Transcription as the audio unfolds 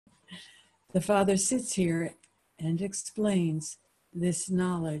The Father sits here and explains this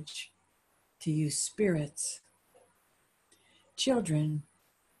knowledge to you spirits. Children,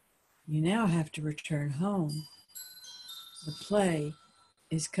 you now have to return home. The play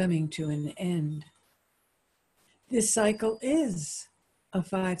is coming to an end. This cycle is of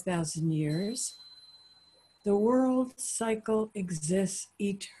 5,000 years. The world cycle exists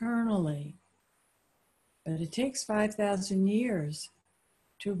eternally, but it takes 5,000 years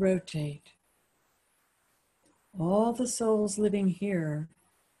to rotate. All the souls living here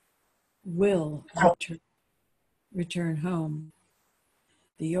will return home.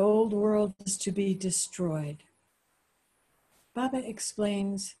 The old world is to be destroyed. Baba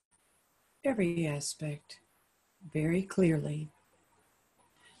explains every aspect very clearly.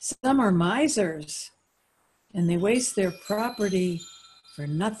 Some are misers, and they waste their property for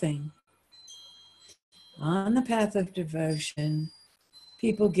nothing. On the path of devotion,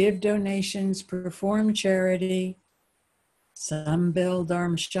 people give donations, perform charity. Some build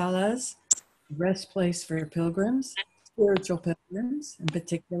dharmashalas, rest place for pilgrims, spiritual pilgrims in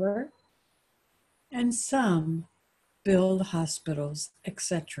particular, and some build hospitals,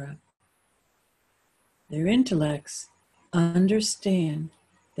 etc. Their intellects understand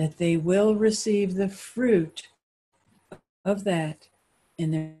that they will receive the fruit of that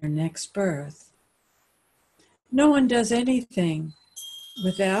in their next birth. No one does anything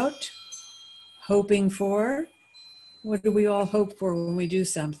without hoping for. What do we all hope for when we do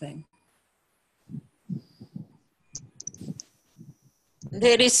something?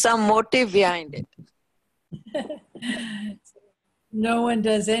 There is some motive behind it. No one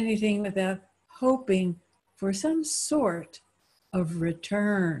does anything without hoping for some sort of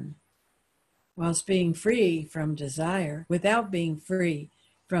return, whilst being free from desire, without being free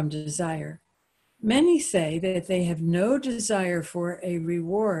from desire. Many say that they have no desire for a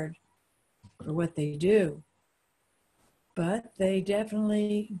reward for what they do, but they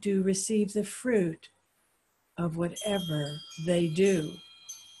definitely do receive the fruit of whatever they do.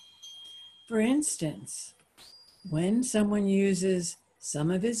 For instance, when someone uses some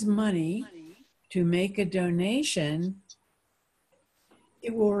of his money to make a donation,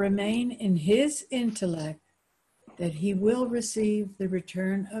 it will remain in his intellect that he will receive the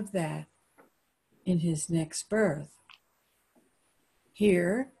return of that in his next birth.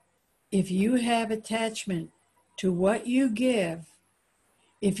 Here, if you have attachment to what you give,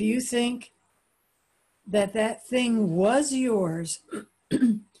 if you think that that thing was yours,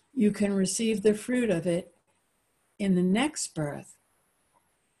 you can receive the fruit of it in the next birth.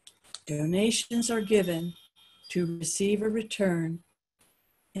 Donations are given to receive a return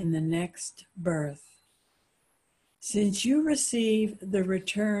in the next birth. Since you receive the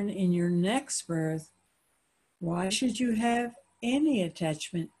return in your next birth, why should you have any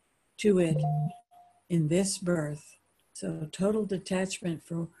attachment to it in this birth? So total detachment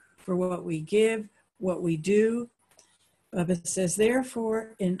for what we give, what we do. Baba says,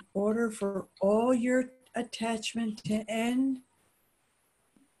 therefore, in order for all your attachment to end,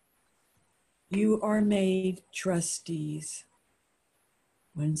 you are made trustees.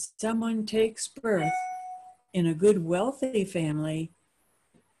 When someone takes birth in a good, wealthy family,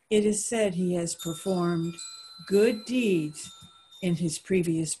 it is said he has performed good deeds in his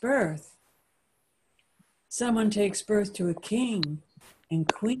previous birth. Someone takes birth to a king and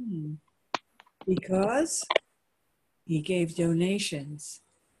queen because he gave donations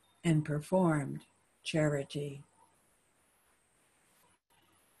and performed charity.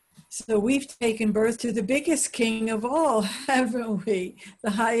 So we've taken birth to the biggest king of all, haven't we?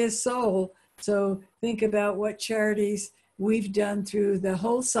 The highest soul. So think about what charities we've done through the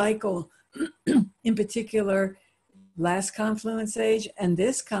whole cycle, in particular, last confluence age and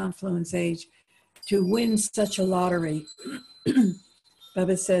this confluence age, to win such a lottery.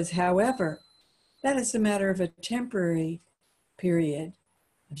 Baba says, however, that is a matter of a temporary period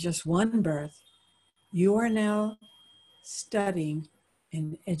of just one birth. You are now studying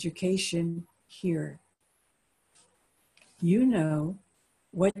in education here. You know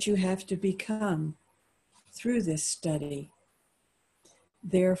what you have to become through this study.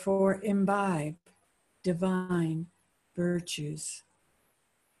 Therefore, imbibe divine virtues.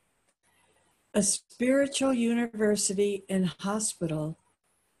 A spiritual university and hospital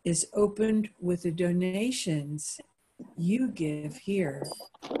is opened with the donations you give here.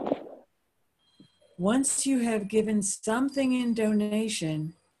 Once you have given something in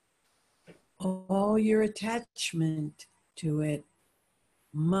donation, all your attachment to it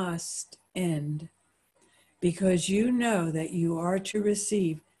must end, because you know that you are to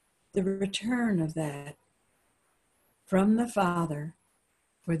receive the return of that from the Father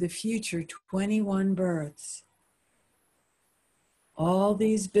for the future 21 births. All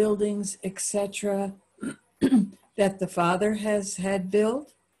these buildings, etc., that the Father has had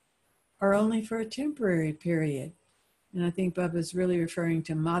built are only for a temporary period. And I think Baba's really referring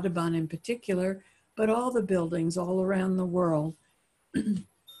to Madhaban in particular, but all the buildings all around the world.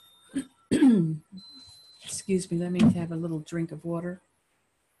 Excuse me, let me have a little drink of water.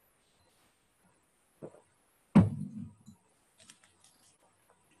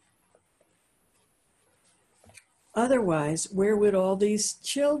 Otherwise, where would all these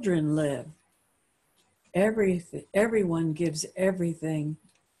children live? Everyone gives everything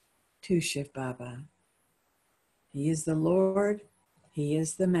to Shiv Baba. He is the Lord, he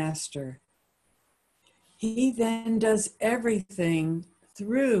is the Master. He then does everything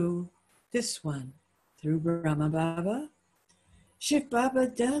through this one, through Brahma Baba. Shiv Baba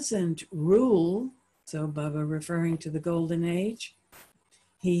doesn't rule, so Baba referring to the Golden Age.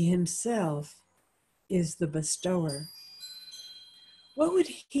 He himself is the bestower. What would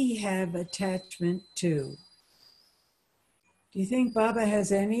he have attachment to? Do you think Baba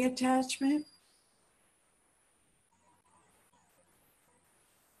has any attachment?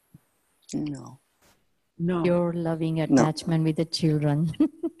 No. No. Pure loving attachment with the children.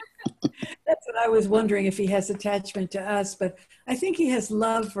 That's what I was wondering, if he has attachment to us, but I think he has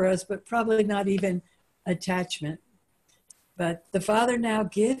love for us, but probably not even attachment. But the Father now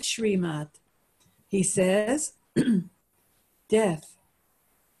gives Srimad. He says, death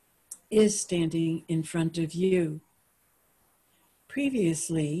is standing in front of you.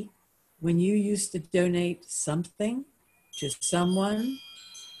 Previously, when you used to donate something to someone,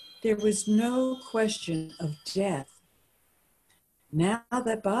 there was no question of death. Now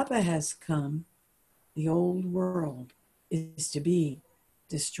that Baba has come, the old world is to be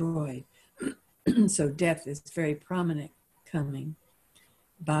destroyed. So death is very prominent coming.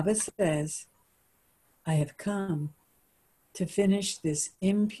 Baba says, I have come to finish this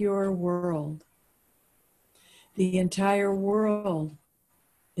impure world. The entire world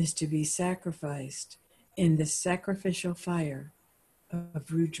is to be sacrificed in the sacrificial fire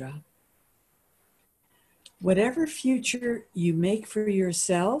of Rudra. Whatever future you make for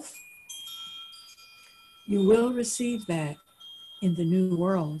yourself, you will receive that in the new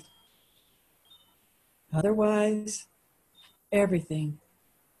world. Otherwise, everything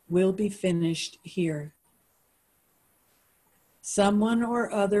will be finished here. Someone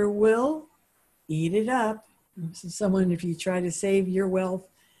or other will eat it up. So someone, if you try to save your wealth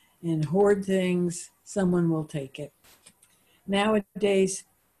and hoard things, someone will take it. Nowadays,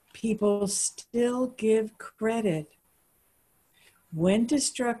 people still give credit. When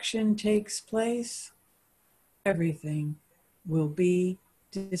destruction takes place, everything will be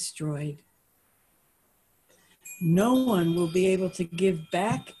destroyed. No one will be able to give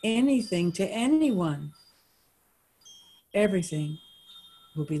back anything to anyone. Everything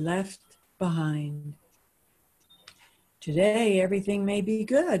will be left behind. Today, everything may be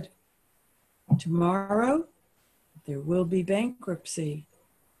good. Tomorrow, there will be bankruptcy.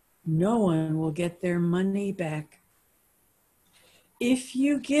 No one will get their money back. If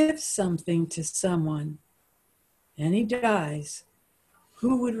you give something to someone and he dies,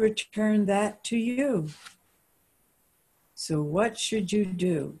 who would return that to you? So what should you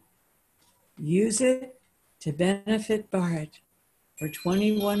do? Use it to benefit Bharat for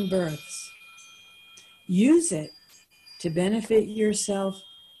 21 births. Use it to benefit yourself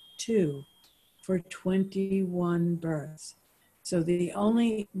too for 21 births. So the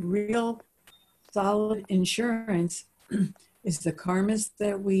only real solid insurance is the karmas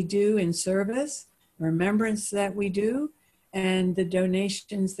that we do in service, remembrance that we do, and the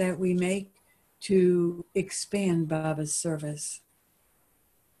donations that we make to expand Baba's service.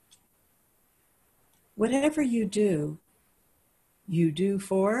 Whatever you do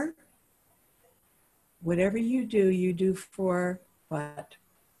for, whatever you do for what?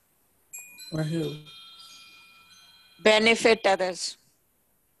 Or who? Benefit others.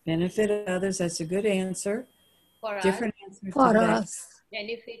 Benefit others, that's a good answer. For Different us, answers For today. us.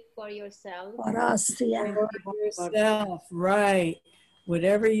 benefit for yourself. For us, yeah. For yourself, right.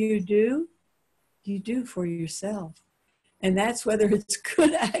 Whatever you do for yourself. And that's whether it's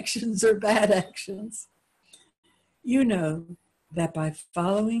good actions or bad actions. You know that by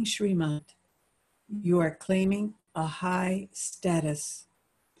following Srimad, you are claiming a high status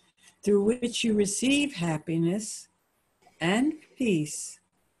through which you receive happiness and peace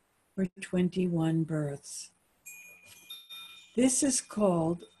for 21 births. This is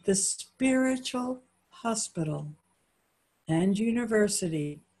called the spiritual hospital and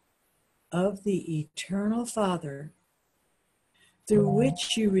university of the Eternal Father, through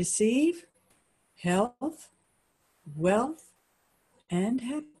which you receive health, wealth, and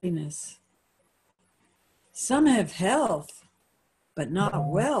happiness. Some have health, but not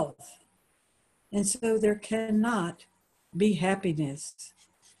wealth, and so there cannot be happiness.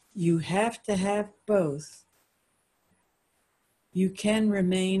 You have to have both. You can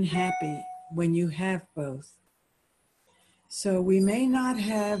remain happy when you have both. So we may not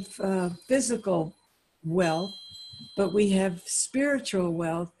have physical wealth, but we have spiritual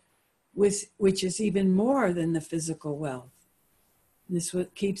wealth, which is even more than the physical wealth. This is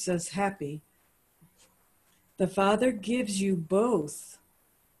what keeps us happy. The Father gives you both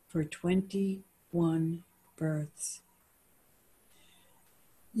for 21 births.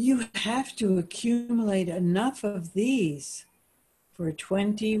 You have to accumulate enough of these for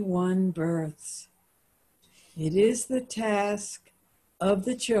 21 births. It is the task of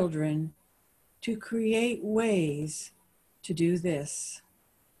the children to create ways to do this.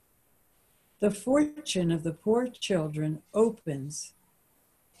 The fortune of the poor children opens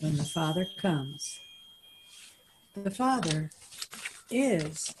when the Father comes. The Father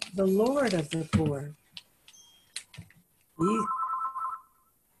is the Lord of the poor.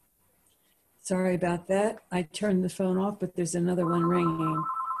 Sorry about that. I turned the phone off, but there's another one ringing.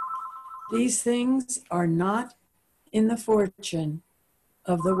 These things are not in the fortune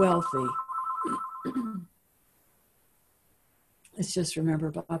of the wealthy. Let's just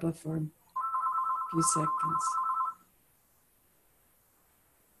remember Baba for a few seconds.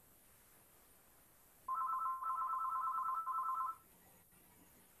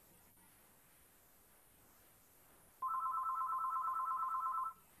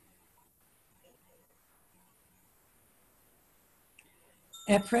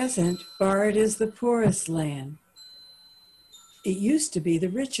 At present, Bharat is the poorest land. It used to be the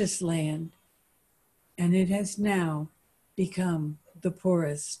richest land, and it has now become the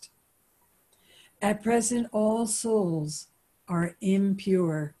poorest. At present, all souls are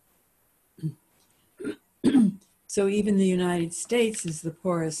impure. So even the United States is the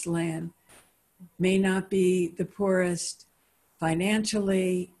poorest land. May not be the poorest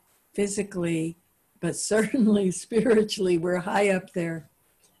financially, physically, but certainly spiritually, we're high up there.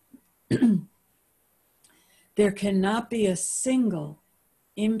 There cannot be a single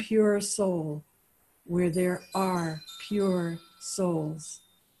impure soul where there are pure souls.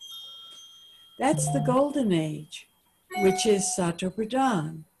 That's the golden age, which is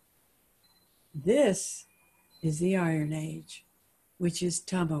Satopradhan. This is the iron age, which is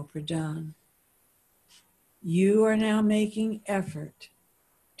Tamopradhan. You are now making effort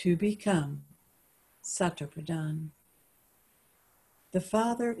to become Satopradhan. The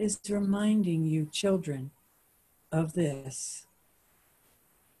Father is reminding you, children, of this.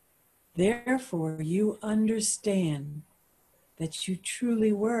 Therefore, you understand that you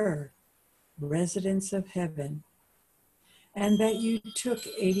truly were residents of heaven and that you took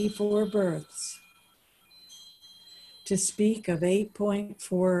 84 births. To speak of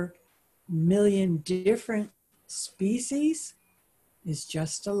 8.4 million different species is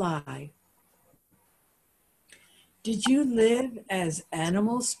just a lie. Did you live as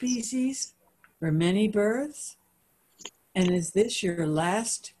animal species for many births? And is this your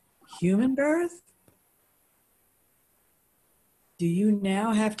last human birth? Do you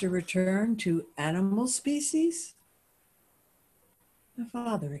now have to return to animal species? The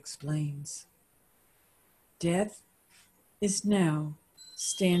Father explains. Death is now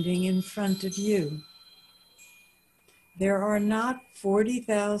standing in front of you. There are not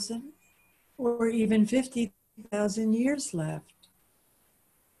 40,000 or even 50,000 years left.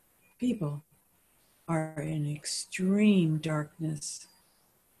 People are in extreme darkness.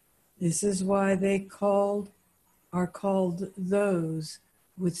 This is why they are called those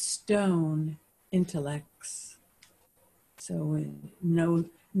with stone intellects. So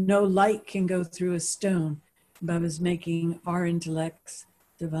no light can go through a stone. Baba's making our intellects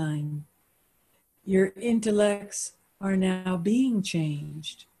divine. Your intellects are now being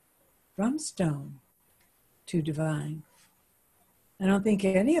changed from stone to divine. I don't think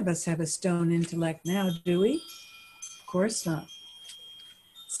any of us have a stone intellect now, do we? Of course not.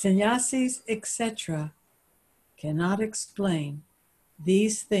 Sannyasis, etc., cannot explain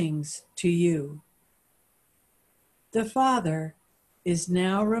these things to you. The Father is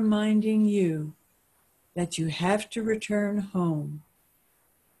now reminding you that you have to return home.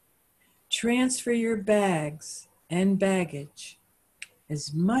 Transfer your bags and baggage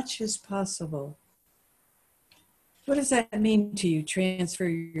as much as possible. What does that mean to you, transfer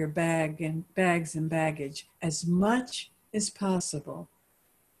your bags and baggage as much as possible?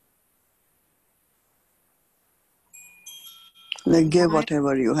 Like give mind,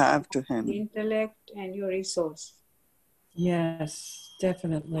 whatever you have to him. intellect, and your resource. Yes,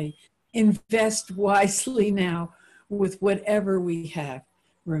 definitely. Invest wisely now with whatever we have.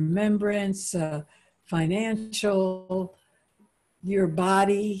 Remembrance, financial, your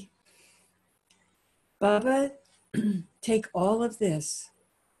body. Baba, take all of this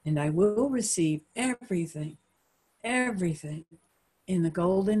and I will receive everything, everything in the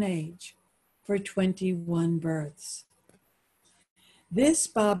golden age for 21 births. This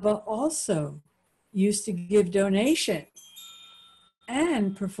Baba also used to give donation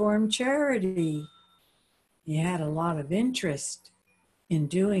and perform charity. He had a lot of interest in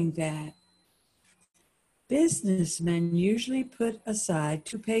doing that. Businessmen usually put aside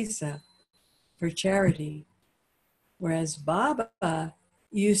 2 paisa for charity, whereas Baba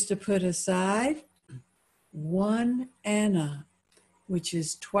used to put aside 1 anna, which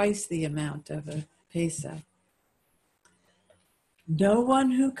is twice the amount of a paisa. No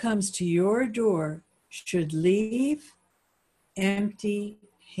one who comes to your door should leave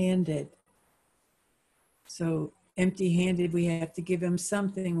empty-handed. So empty-handed, we have to give him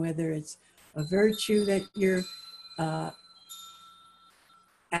something, whether it's a virtue that you're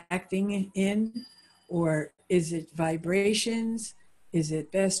acting in, or is it vibrations? Is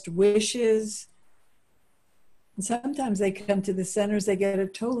it best wishes? And sometimes they come to the centers, they get a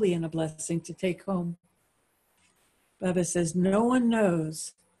totally and a blessing to take home. Baba says, no one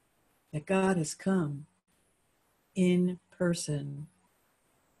knows that God has come in person.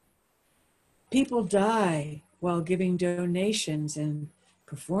 People die while giving donations and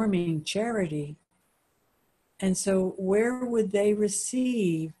performing charity. And so where would they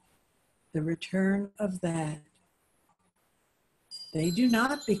receive the return of that? They do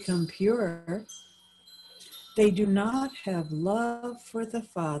not become pure. They do not have love for the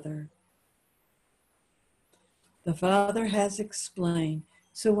Father. The Father has explained.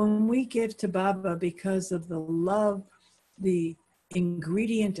 So when we give to Baba because of the love, the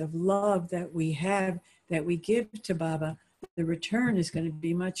ingredient of love that we have, that we give to Baba, the return is going to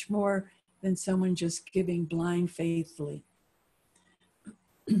be much more than someone just giving blind faithfully.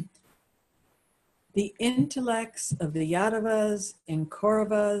 The intellects of the Yadavas and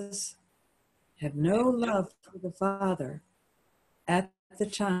Kauravas have no love for the Father at the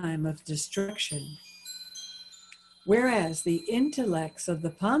time of destruction, whereas the intellects of the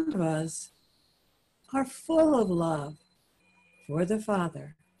Pandavas are full of love for the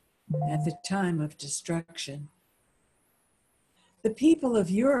Father at the time of destruction. The people of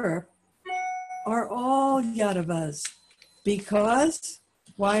Europe are all Yadavas because,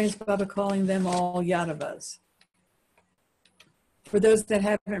 why is Baba calling them all Yadavas? For those that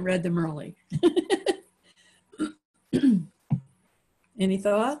haven't read the Murli. Any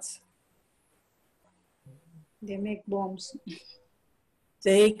thoughts? They make bombs.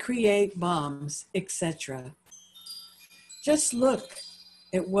 They create bombs, etc. Just look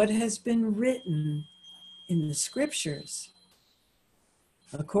at what has been written in the scriptures.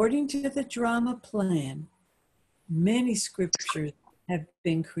 According to the drama plan, many scriptures have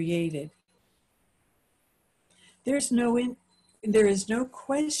been created. There is no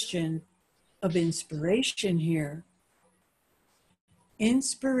question of inspiration here.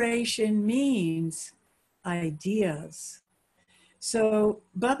 Inspiration means ideas. So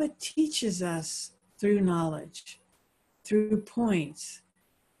Baba teaches us through knowledge, through points.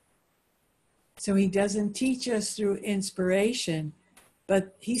 So he doesn't teach us through inspiration,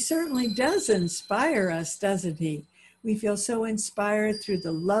 but he certainly does inspire us, doesn't he? We feel so inspired through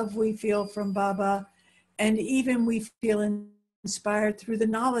the love we feel from Baba, and even we feel inspired through the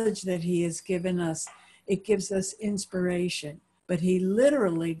knowledge that he has given us. It gives us inspiration, but he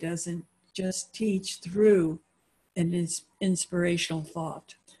literally doesn't just teach through an inspirational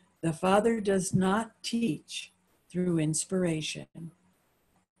thought. The Father does not teach through inspiration.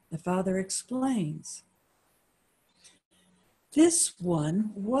 The Father explains. This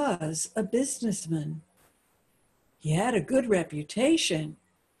one was a businessman. He had a good reputation,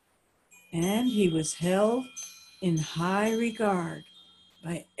 and he was held in high regard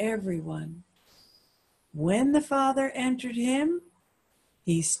by everyone. When the Father entered him,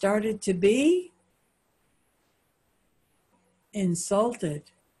 he started to be insulted.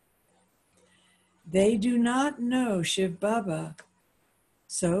 They do not know Shiv Baba,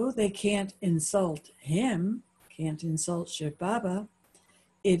 so they can't insult him, can't insult Shiv Baba.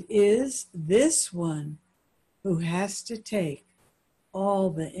 It is this one who has to take all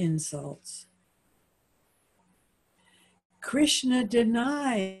the insults. Krishna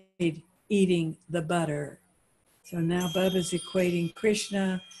denied eating the butter. So now Baba's equating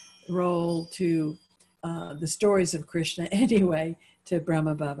Krishna role to the stories of Krishna anyway to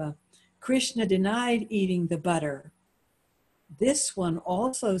Brahma Baba. Krishna denied eating the butter. This one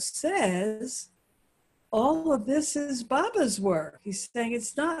also says, all of this is Baba's work. He's saying,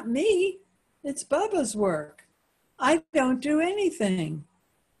 it's not me, it's Baba's work. I don't do anything.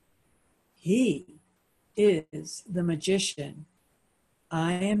 He is the magician.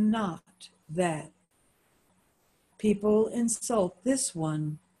 I am not that. People insult this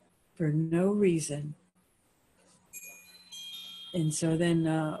one for no reason. And so then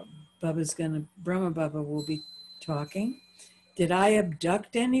Brahma Baba will be talking. Did I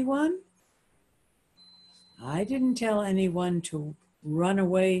abduct anyone? I didn't tell anyone to run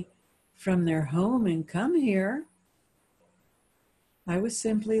away from their home and come here. I was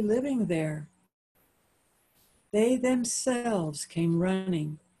simply living there. They themselves came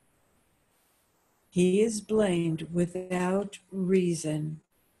running. He is blamed without reason.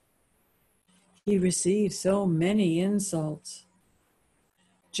 He received so many insults.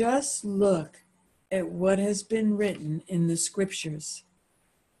 Just look at what has been written in the scriptures.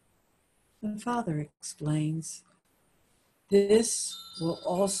 The Father explains, this will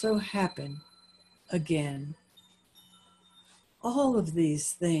also happen again. All of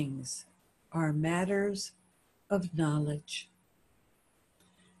these things are matters of knowledge.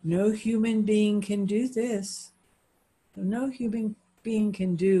 No human being can do this. No human being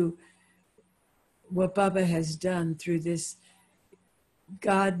can do what Baba has done through this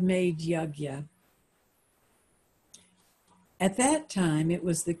God-made yajna. At that time, it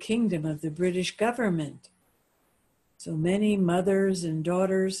was the kingdom of the British government. So many mothers and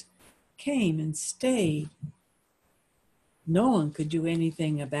daughters came and stayed. No one could do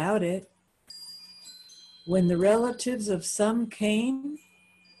anything about it. When the relatives of some came,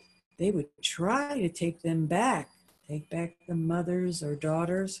 they would try to take them back, take back the mothers or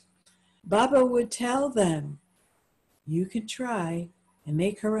daughters. Baba would tell them, you can try and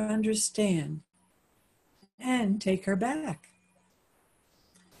make her understand and take her back.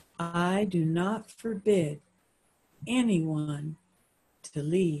 I do not forbid anyone to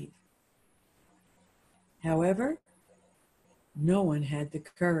leave. However, no one had the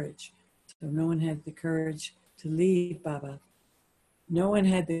courage. So no one had the courage to leave Baba. No one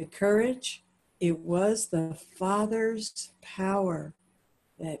had the courage. It was the Father's power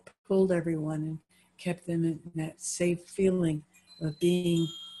that pulled everyone and kept them in that safe feeling of being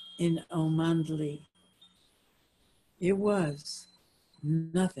in Omandli. It was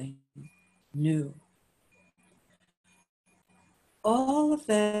nothing new. All of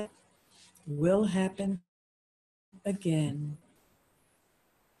that will happen again.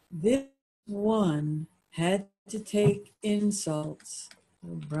 This one had to take insults.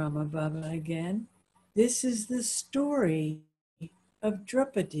 Brahma Baba again. This is the story of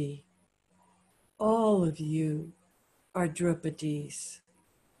Draupadi. All of you are Draupadis,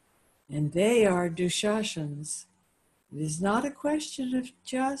 and they are Dushashans. It is not a question of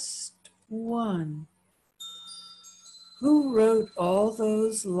just one. Who wrote all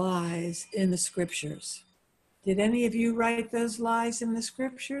those lies in the scriptures? Did any of you write those lies in the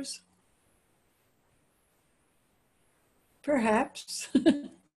scriptures? Perhaps.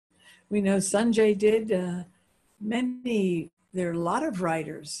 We know Sanjay did. There are a lot of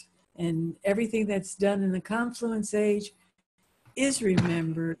writers, and everything that's done in the Confluence Age is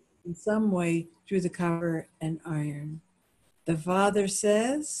remembered in some way through the copper and iron. The Father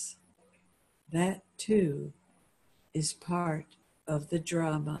says that too is part of the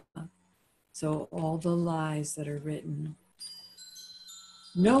drama. So all the lies that are written.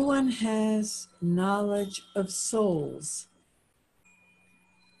 No one has knowledge of souls.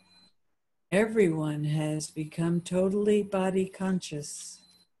 Everyone has become totally body conscious.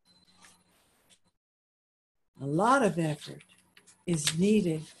 A lot of effort is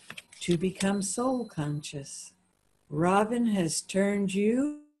needed to become soul conscious. Robin has turned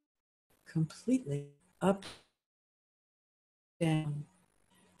you completely up down.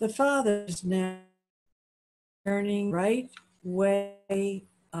 The Father is now turning right way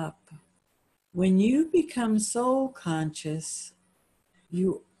up. When you become soul conscious,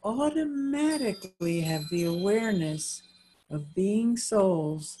 you automatically have the awareness of being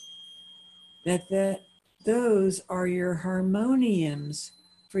souls, that those are your harmoniums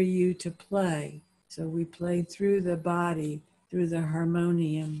for you to play. So we play through the body, through the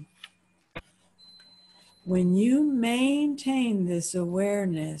harmonium. When you maintain this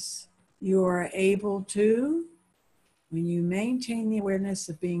awareness, you are able to, when you maintain the awareness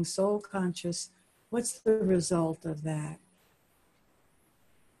of being soul conscious, what's the result of that?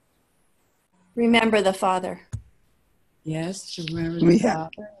 Remember the Father. Yes, to remember the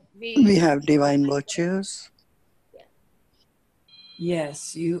Father. We have divine virtues.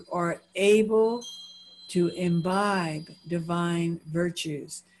 Yes, you are able to imbibe divine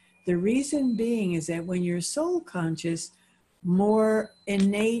virtues. The reason being is that when you're soul conscious, more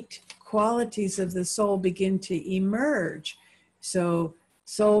innate qualities of the soul begin to emerge. So,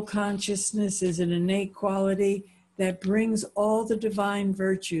 soul consciousness is an innate quality that brings all the divine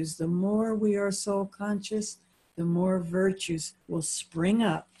virtues. The more we are soul conscious, the more virtues will spring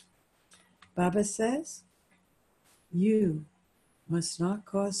up. Baba says, you must not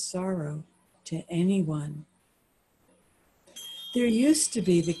cause sorrow to anyone. There used to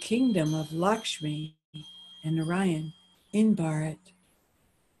be the kingdom of Lakshmi and Narayan in Bharat.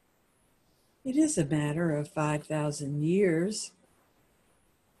 It is a matter of 5,000 years.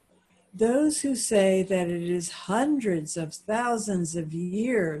 Those who say that it is hundreds of thousands of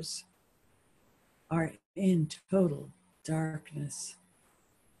years are in total darkness.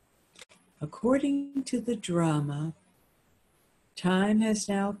 According to the drama, time has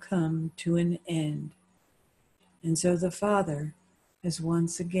now come to an end. And so the Father has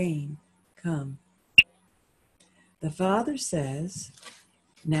once again come. The Father says,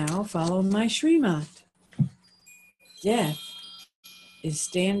 now follow my Srimad. Death is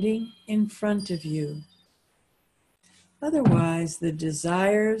standing in front of you. Otherwise, the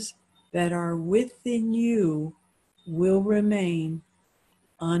desires that are within you will remain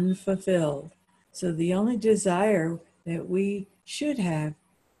unfulfilled. So the only desire that we should have,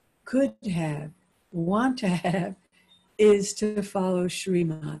 could have, want to have, is to follow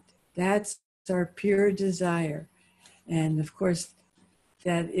Srimad. That's our pure desire. And of course,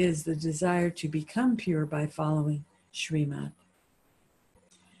 that is the desire to become pure by following Srimad.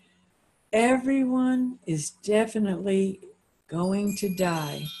 Everyone is definitely going to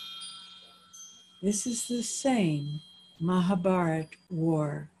die. This is the same Mahabharat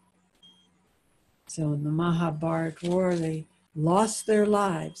war. So in the Mahabharat war, they lost their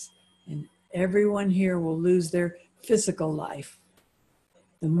lives, and everyone here will lose their physical life.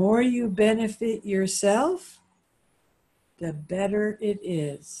 The more you benefit yourself, the better it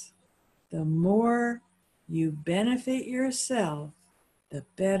is. The more you benefit yourself, the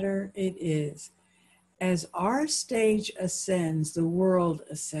better it is. As our stage ascends, the world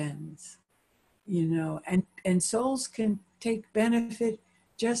ascends, you know, and souls can take benefit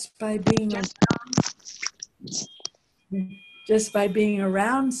just by being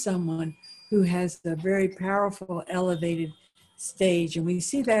around someone who has a very powerful, elevated stage. And we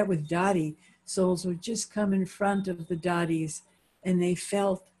see that with Dadi. Souls would just come in front of the Dadis and they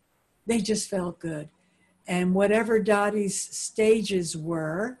just felt good. And whatever Dadi's stages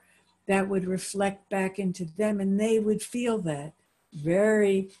were, that would reflect back into them and they would feel that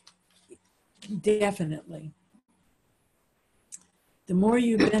very definitely. The more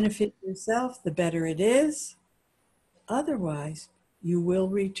you benefit yourself, the better it is. Otherwise, you will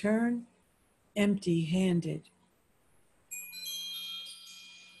return empty-handed.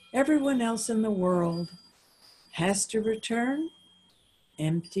 Everyone else in the world has to return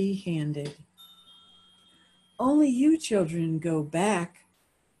empty-handed. Only you children go back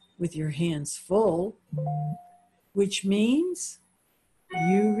with your hands full, which means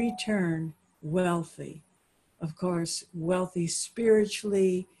you return wealthy. Of course, wealthy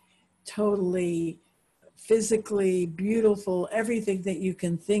spiritually, totally, physically, beautiful, everything that you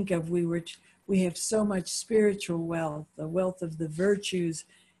can think of. We have so much spiritual wealth, the wealth of the virtues,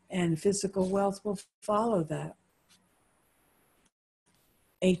 and physical wealth will follow that.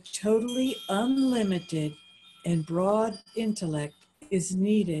 A totally unlimited and broad intellect is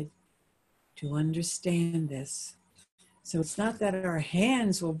needed to understand this. So it's not that our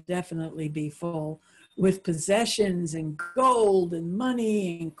hands will definitely be full with possessions and gold and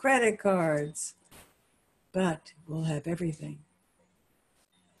money and credit cards, but we'll have everything.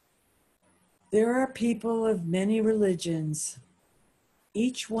 There are people of many religions.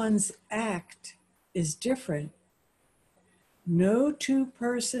 Each one's act is different. No two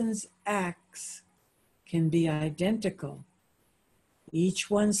persons' acts can be identical. Each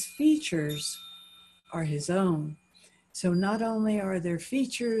one's features are his own. So not only are their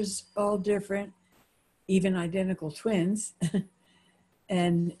features all different, even identical twins,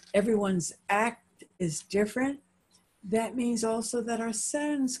 and everyone's act is different, that means also that our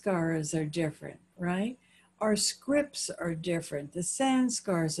sanskars are different, right? Our scripts are different. The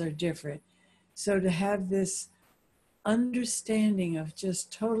sanskars are different. So to have this understanding of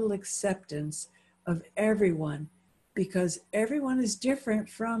just total acceptance of everyone, because everyone is different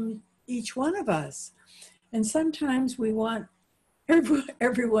from each one of us. And sometimes we want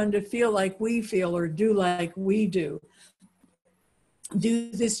everyone to feel like we feel or do like we do.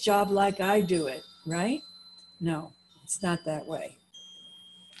 do this job like I do it, right? No, it's not that way.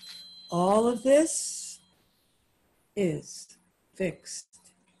 All of this is fixed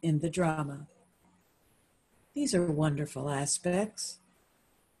in the drama. These are wonderful aspects.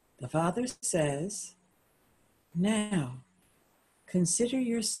 The Father says, now consider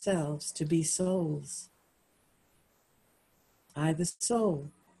yourselves to be souls. I, the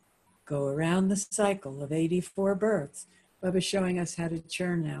soul, go around the cycle of 84 births. Baba's showing us how to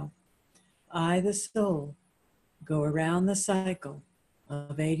churn now. I, the soul, go around the cycle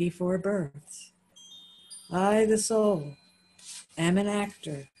of 84 births. I, the soul, am an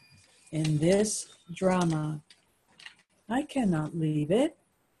actor in this drama. I cannot leave it.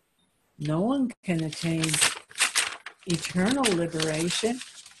 No one can attain eternal liberation.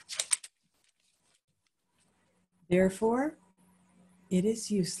 Therefore, it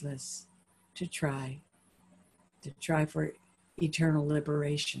is useless to try for eternal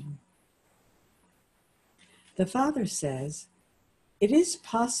liberation. The Father says, it is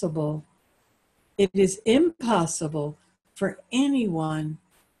impossible for anyone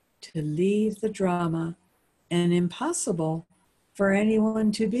to leave the drama, and impossible for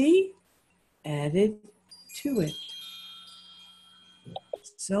anyone to be added to it.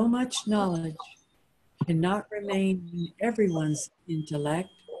 So much knowledge cannot remain in everyone's intellect.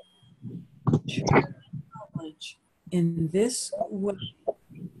 Knowledge in this way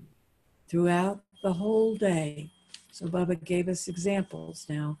throughout the whole day. So Baba gave us examples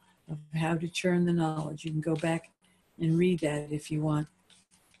now of how to churn the knowledge. You can go back and read that if you want.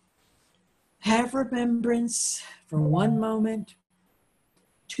 Have remembrance for 1 moment,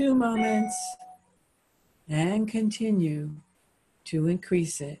 2 moments, and continue to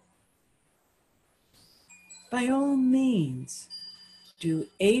increase it. By all means, do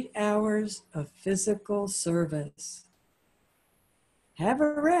 8 hours of physical service. Have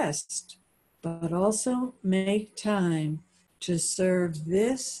a rest, but also make time to serve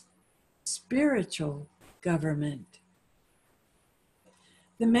this spiritual government.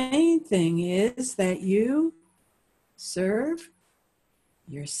 The main thing is that you serve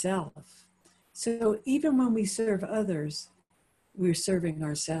yourself. So even when we serve others, we're serving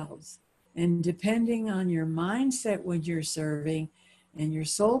ourselves. And depending on your mindset when you're serving and your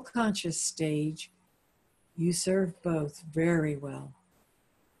soul conscious stage, you serve both very well.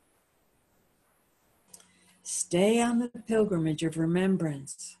 Stay on the pilgrimage of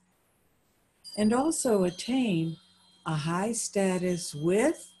remembrance and also attain a high status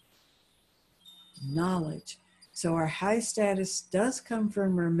with knowledge. So our high status does come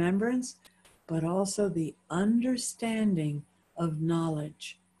from remembrance, but also the understanding of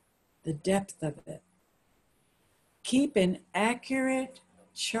knowledge, the depth of it. Keep an accurate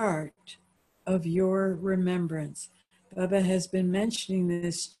chart of your remembrance. Baba has been mentioning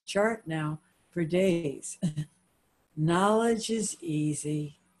this chart now for days. Knowledge is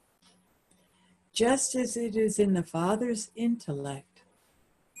easy. Just as it is in the Father's intellect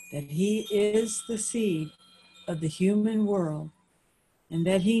that he is the seed of the human world and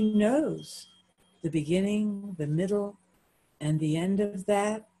that he knows the beginning, the middle, and the end of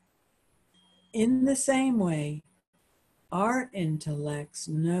that, in the same way, our intellects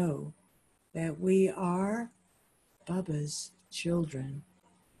know that we are Baba's children.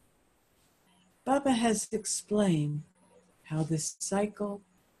 Baba has explained how this cycle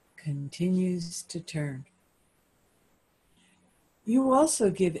continues to turn. You also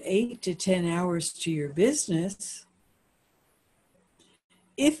give 8 to 10 hours to your business.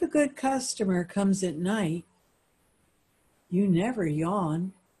 If a good customer comes at night, you never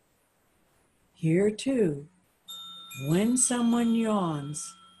yawn. Here too, when someone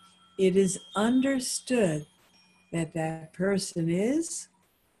yawns, it is understood that that person is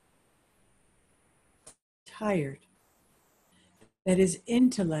tired, that his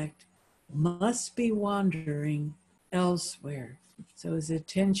intellect must be wandering elsewhere. So his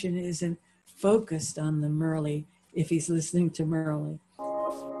attention isn't focused on the Murli if he's listening to Murli.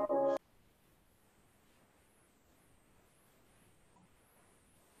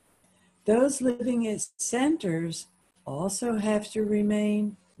 Those living at centers also have to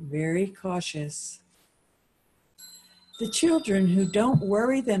remain very cautious. The children who don't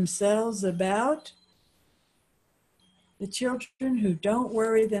worry themselves about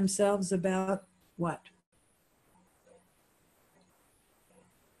what?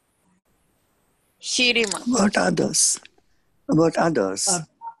 Shirima. About others. About others.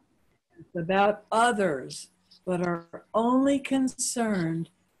 About others, but are only concerned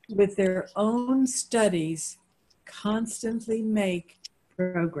with their own studies, constantly make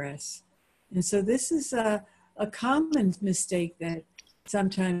progress. And so this is a common mistake that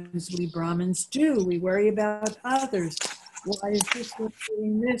Sometimes we Brahmins do. We worry about others. Why is this one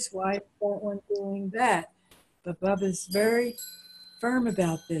doing this? Why is that one doing that? But Baba's very firm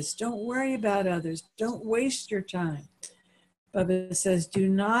about this. Don't worry about others. Don't waste your time. Baba says, do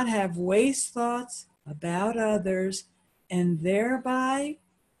not have waste thoughts about others and thereby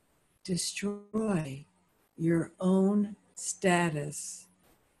destroy your own status.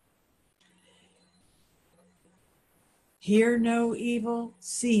 Hear no evil,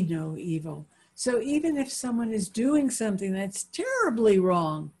 see no evil. So even if someone is doing something that's terribly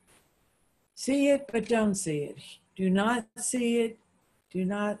wrong, see it, but don't see it. Do not see it, do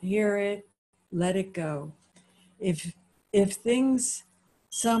not hear it, let it go. If things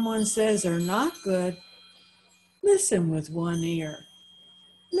someone says are not good, listen with one ear.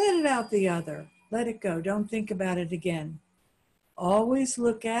 Let it out the other. Let it go. Don't think about it again. Always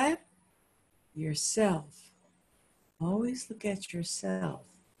look at yourself. Always look at yourself,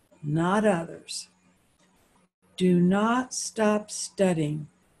 not others. Do not stop studying.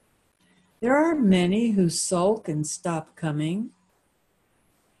 There are many who sulk and stop coming.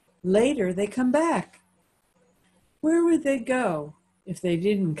 Later, they come back. Where would they go if they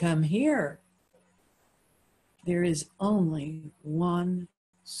didn't come here? There is only one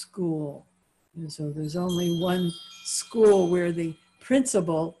school. And so there's only one school where the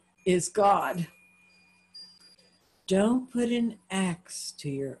principal is God. Don't put an axe to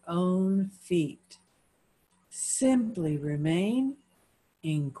your own feet. Simply remain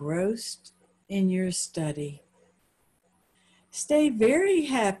engrossed in your study. Stay very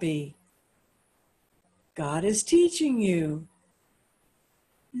happy. God is teaching you.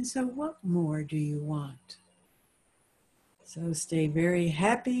 And so what more do you want? So stay very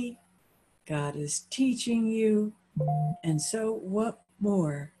happy. God is teaching you. And so what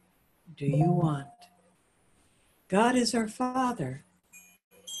more do you want? God is our Father,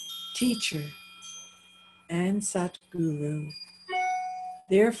 teacher, and Satguru.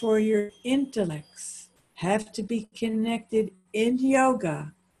 Therefore, your intellects have to be connected in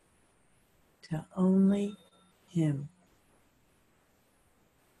yoga to only Him.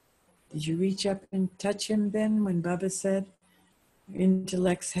 Did you reach up and touch Him then when Baba said your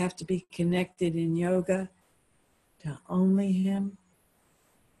intellects have to be connected in yoga to only Him?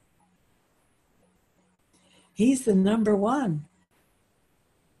 He's the number one,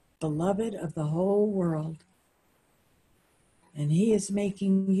 beloved of the whole world. And He is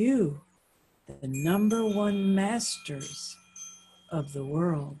making you the number one masters of the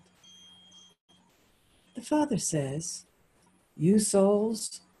world. The Father says, you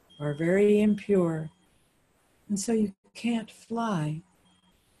souls are very impure, and so you can't fly.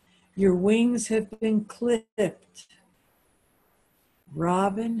 Your wings have been clipped.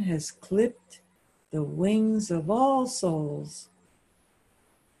 Robin has clipped the wings of all souls.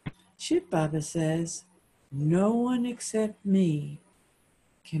 Shiv Baba says, no one except me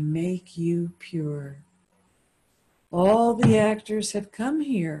can make you pure. All the actors have come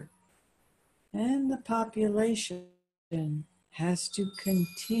here, and the population has to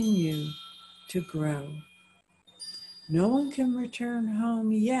continue to grow. No one can return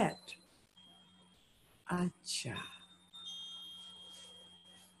home yet. Acha.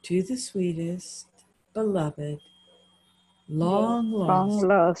 To the sweetest, beloved, long Long lost,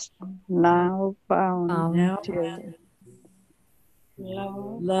 lost, now found, now Found,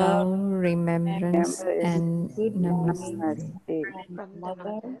 Love, love, remembrance, and good namaste. namaste. From the Mother,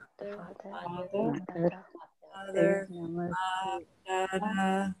 Mother, the Father, Father, Mother, Father, namaste.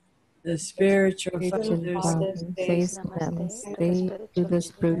 Dada, the spiritual Spiritual fathers, Father says says Namaste to the namaste to the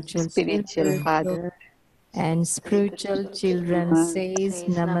spiritual spiritual children. Spiritual children, Father, and spiritual children says Says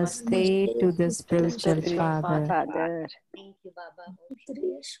namaste to the to the spiritual spiritual Father. Father. Thank you, Baba. Om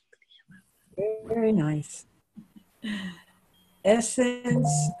Shukriya. very nice. Essence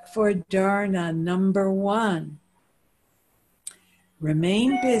for Dharna number 1.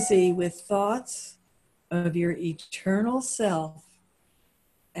 Remain busy with thoughts of your eternal self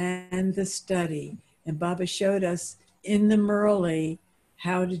and the study. And Baba showed us in the Murli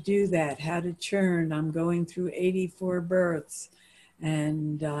how to do that, how to churn. I'm going through 84 births,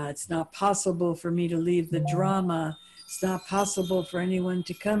 and it's not possible for me to leave the drama. It's not possible for anyone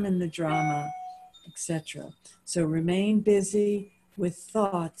to come in the drama, etc. So remain busy with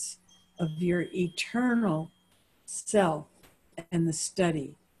thoughts of your eternal self and the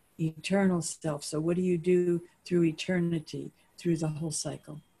study, eternal self. So what do you do through eternity, through the whole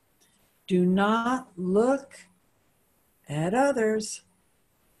cycle? Do not look at others.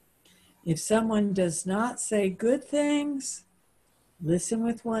 If someone does not say good things, listen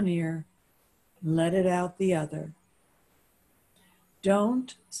with one ear, let it out the other.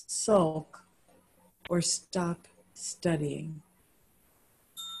 Don't sulk or stop studying.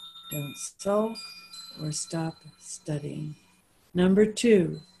 Don't sulk or stop studying. Number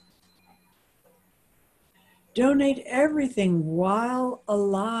 2, donate everything while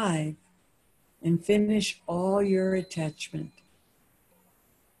alive and finish all your attachment.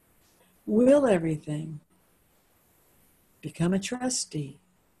 Will everything. Become a trustee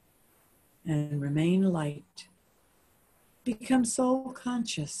and remain light. Become soul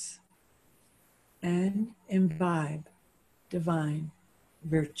conscious and imbibe divine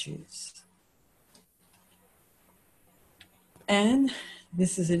virtues. And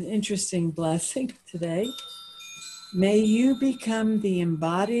this is an interesting blessing today. May you become the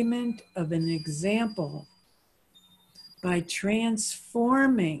embodiment of an example by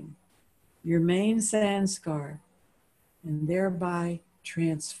transforming your main sanskar and thereby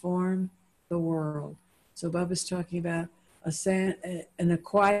transform the world. So Bubba's talking about an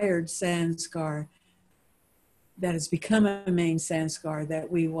acquired sanskar that has become a main sanskar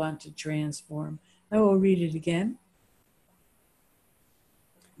that we want to transform. I will read it again.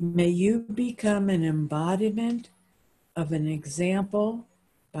 May you become an embodiment of an example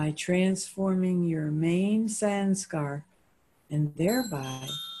by transforming your main sanskar and thereby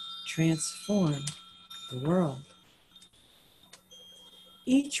transform the world.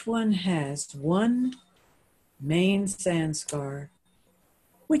 Each one has one main sanskar,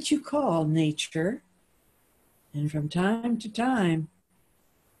 which you call nature, and from time to time,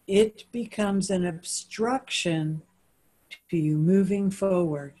 it becomes an obstruction to you moving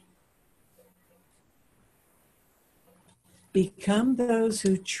forward. Become those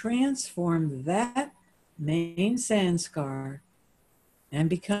who transform that main sanskar and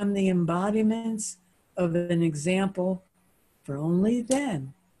become the embodiments of an example, for only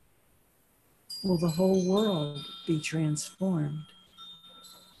then will the whole world be transformed.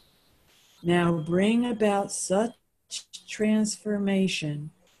 Now bring about such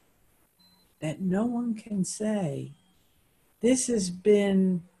transformation that no one can say, this has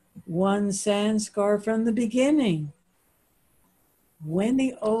been one sanskar from the beginning. When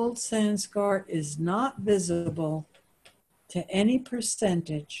the old sanskar is not visible to any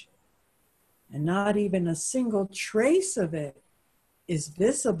percentage, and not even a single trace of it is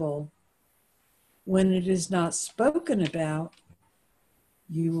visible, when it is not spoken about,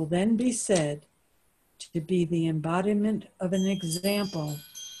 you will then be said to be the embodiment of an example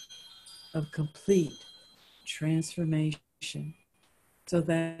of complete transformation. So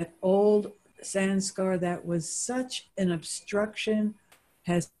that old sanskar that was such an obstruction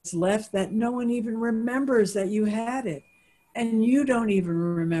has left that no one even remembers that you had it. And you don't even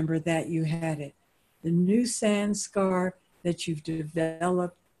remember that you had it. The new sanskar that you've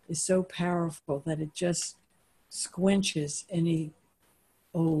developed is so powerful that it just squinches any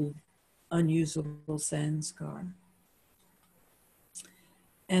old unusable sanskar.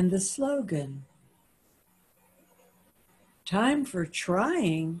 And the slogan, time for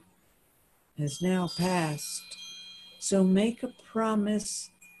trying has now passed, so make a promise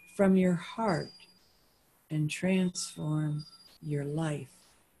from your heart and transform your life.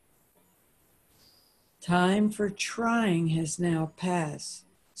 Time for trying has now passed,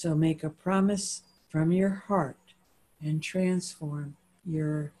 so make a promise from your heart and transform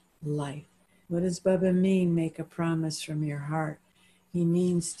your life. What does Bubba mean, make a promise from your heart? He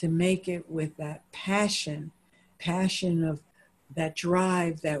means to make it with that passion of that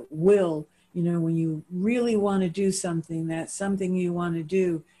drive, that will. You know, when you really want to do something, that something you want to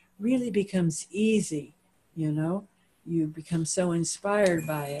do really becomes easy, you know? You become so inspired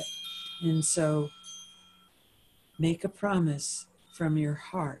by it. And so make a promise from your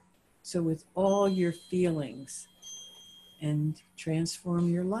heart. So with all your feelings, and transform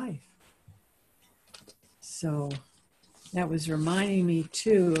your life. So that was reminding me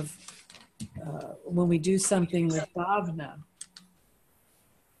too of when we do something with bhavna.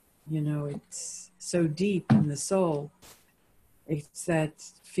 You know, it's so deep in the soul. It's that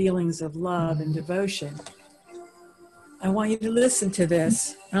feelings of love and devotion. I want you to listen to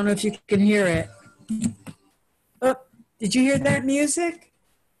this. I don't know if you can hear it. Oh, did you hear that music?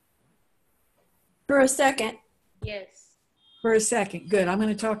 For a second. Yes. For a second. Good. I'm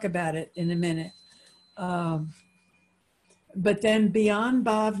going to talk about it in a minute. But then beyond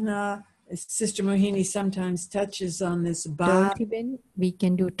bhavna, Sister Mohini sometimes touches on this Dorothy Ben, we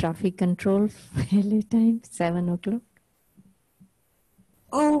can do traffic control fairly time, 7 o'clock.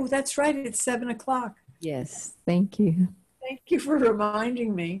 Oh, that's right. It's 7 o'clock. Yes, thank you. Thank you for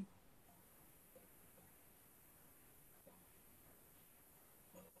reminding me.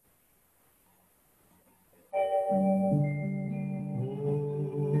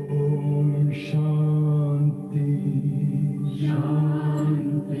 शांति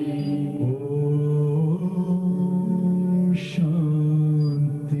शांति ओम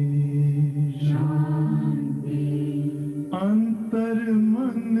शांति शांति अंतर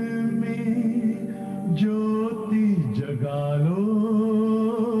मन में ज्योति जगा लो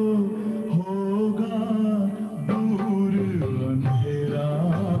होगा दूर अंधेरा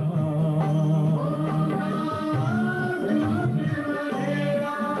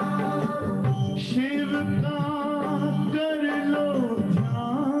शिव का कर लो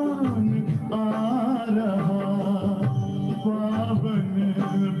ध्यान आ रहा पावन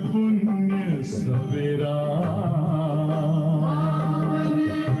पुण्य सवेरा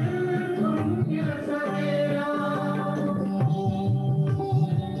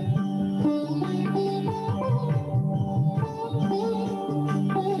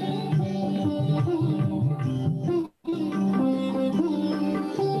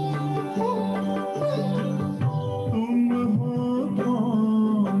तुम हो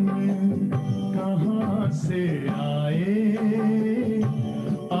कौन कहाँ से आए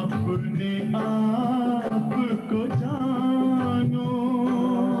अपने आप को जानो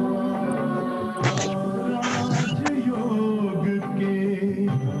राजयोग के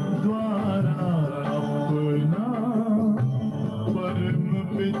द्वारा अपना परम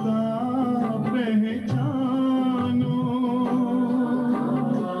पिता पहचानो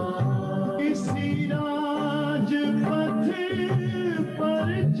इसी राजपथ पर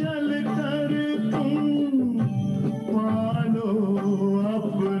चल कर तुम पालो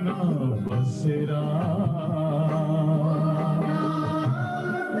अपना बसेरा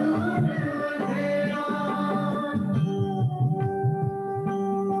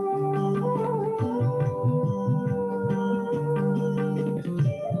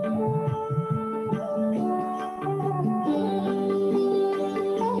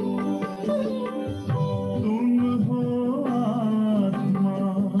तुम हो आत्मा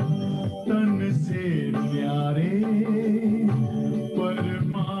तन से प्यारे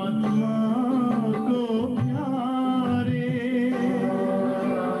परमात्मा को प्यारे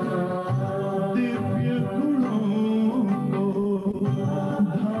दिव्य गुणों को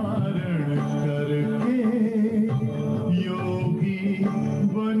धारण करके योगी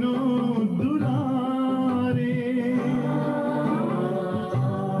बनो दुलारे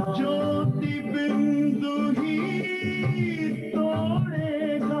ज्योति बिंदु ही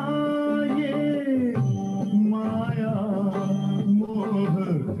तोड़ेगा ये माया मोह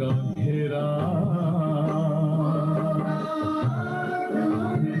का घेरा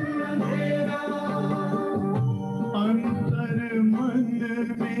अंतर मन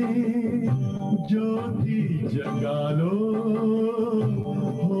में ज्योति जगा लो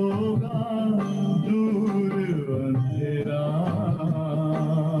होगा दूर अंधेरा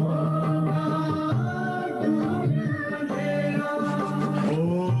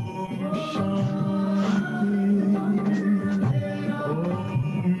Om Shanti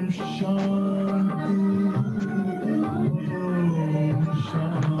Om Shanti Om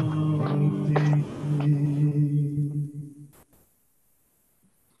Shanti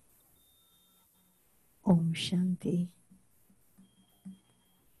Om Shanti.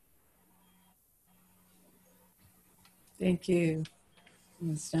 Thank you. It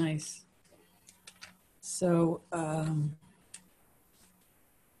was nice. So,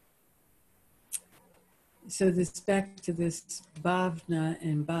 this back to this bhavna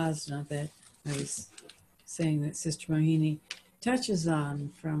and bhasna that I was saying that Sister Mohini touches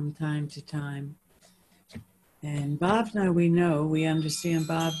on from time to time. And bhavna, we understand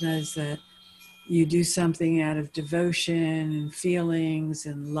bhavna is that you do something out of devotion and feelings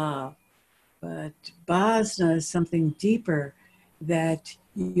and love. But bhasna is something deeper that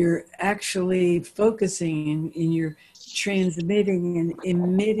you're actually focusing and you're transmitting and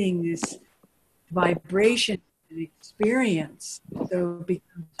emitting this vibration and experience. So it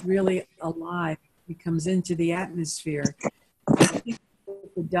becomes really alive, it becomes into the atmosphere. I think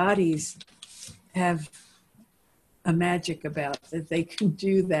the dadis have a magic about that they can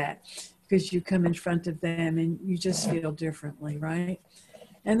do that because you come in front of them and you just feel differently, right?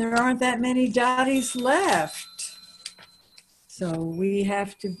 And there aren't that many daddies left. So we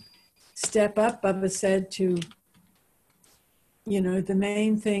have to step up, Bubba said, to, the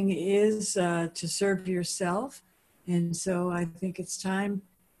main thing is to serve yourself. And so I think it's time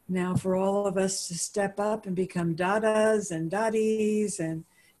now for all of us to step up and become dadas and daddies and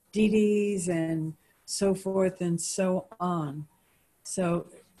didis and so forth and so on. So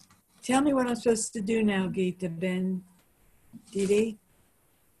tell me what I'm supposed to do now, Geeta Ben Didi.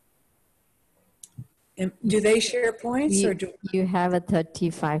 Do they share points or do? You have a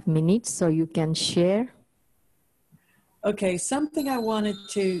 35 minutes, so you can share. Okay, something I wanted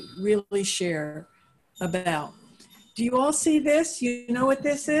to really share about. Do you all see this? You know what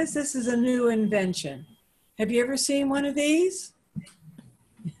this is? This is a new invention. Have you ever seen one of these?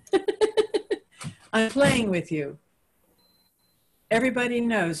 I'm playing with you. Everybody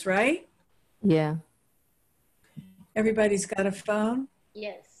knows, right? Yeah. Everybody's got a phone?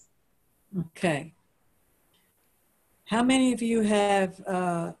 Yes. Okay. How many of you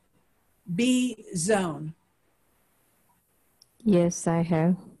have B zone? Yes, I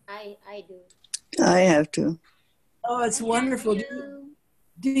have. I do. I have to. Oh, it's wonderful.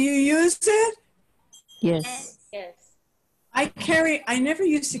 Do you use it? Yes. Yes. I never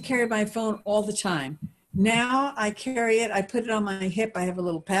used to carry my phone all the time. Now I carry it, I put it on my hip. I have a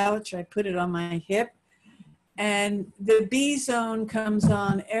little pouch, I put it on my hip. And the B zone comes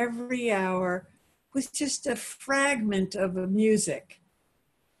on every hour with just a fragment of a music.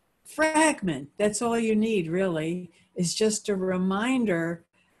 Fragment, that's all you need really, is just a reminder.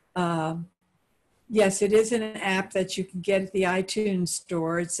 Yes, it is an app that you can get at the iTunes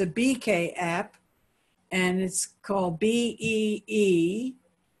store. It's a BK app, and it's called BEE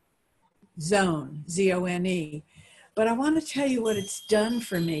Zone, Z-O-N-E. But I want to tell you what it's done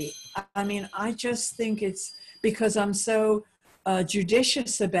for me. I mean, I just think it's because I'm so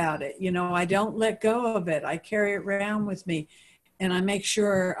judicious about it. You know, I don't let go of it. I carry it around with me, and I make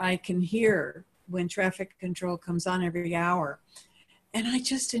sure I can hear when traffic control comes on every hour. And I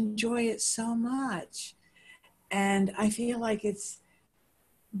just enjoy it so much. And I feel like it's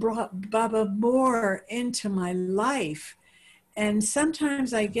brought Baba more into my life. And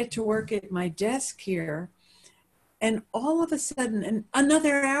sometimes I get to work at my desk here, and all of a sudden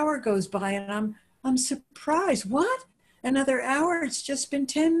another hour goes by, and I'm surprised. What? Another hour? It's just been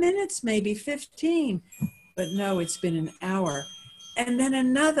 10 minutes, maybe 15. But no, it's been an hour. And then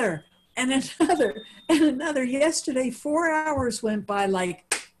another, and another, and another. Yesterday, 4 hours went by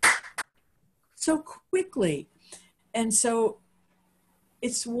like so quickly. And so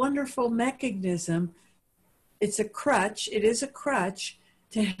it's wonderful mechanism. It's a crutch. It is a crutch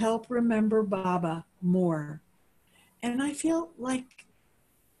to help remember Baba more. And I feel like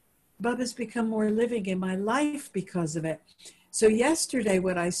Baba's become more living in my life because of it. So yesterday,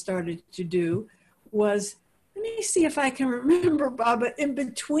 what I started to do was, let me see if I can remember Baba in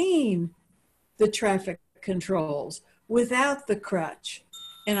between the traffic controls without the crutch.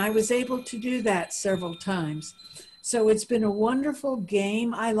 And I was able to do that several times. So it's been a wonderful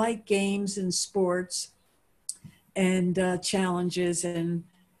game. I like games and sports and challenges. And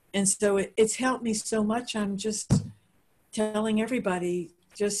so it's helped me so much. I'm just telling everybody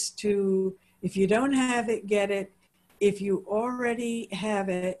just to, if you don't have it, get it. If you already have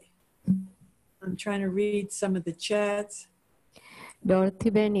it, I'm trying to read some of the chats. Dorothy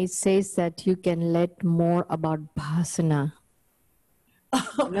Ben, it says that you can let more about Bhasana.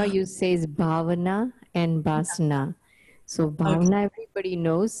 You says Bhavana and Bhasana. So Bhavana, everybody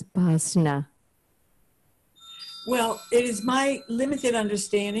knows. Bhasana. Well, it is my limited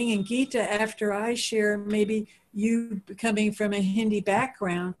understanding, and Geeta, after I share, maybe you coming from a Hindi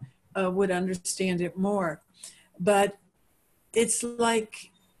background would understand it more. But it's like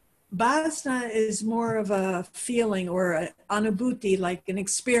Bhasana is more of a feeling or an anubhuti, like an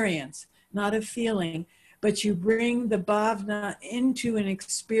experience, not a feeling, but you bring the bhavana into an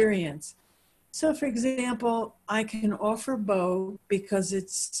experience. So for example, I can offer bow because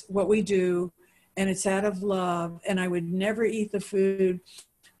it's what we do and it's out of love, and I would never eat the food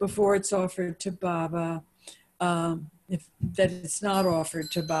before it's offered to Baba, if that it's not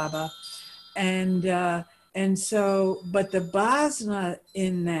offered to Baba. And so, but the bhasana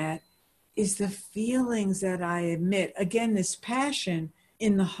in that is the feelings that I emit. Again, this passion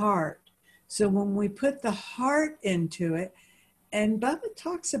in the heart. So when we put the heart into it, and Baba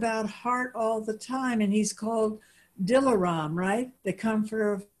talks about heart all the time, and he's called Dilaram, right? The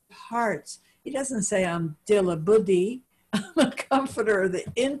comforter of hearts. He doesn't say I'm Dila Buddhi, I'm a comforter of the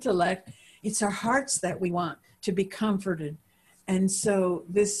intellect. It's our hearts that we want to be comforted. And so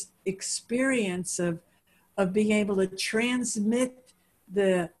this experience of being able to transmit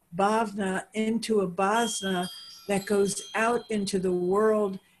the bhavna into a bhasana that goes out into the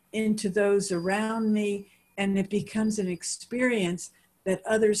world, into those around me, and it becomes an experience that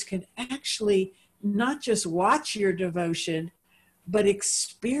others can actually not just watch your devotion, but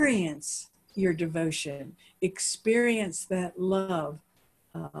experience your devotion, experience that love.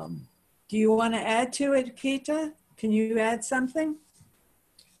 Do you want to add to it, Geeta? Can you add something?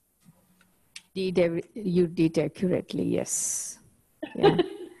 You did accurately, yes. Yeah.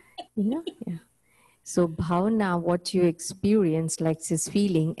 Yeah. So bhavana, what you experience, like this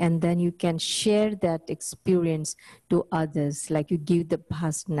feeling, and then you can share that experience to others, like you give the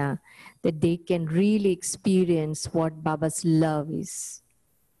bhasana, that they can really experience what Baba's love is.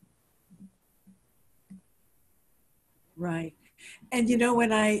 Right. And you know,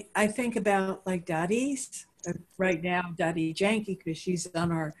 when I think about like Daddy's, right now, Daddy Janky, because she's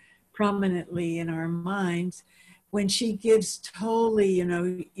on our prominently in our minds, when she gives totally,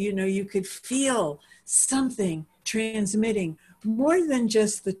 you could feel something transmitting more than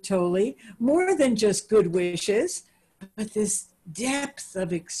just the totally, more than just good wishes, but this depth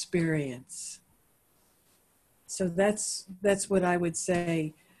of experience. So that's what I would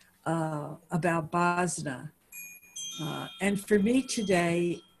say about Bhasana. And for me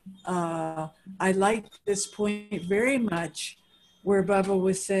today, I like this point very much where Bubba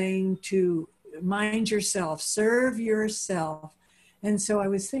was saying to mind yourself, serve yourself. And so I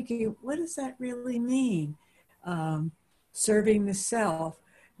was thinking, what does that really mean? Serving the self.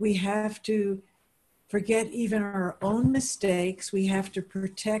 We have to forget even our own mistakes. We have to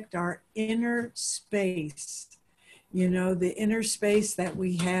protect our inner space. You know, the inner space that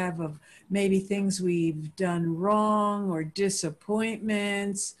we have of maybe things we've done wrong or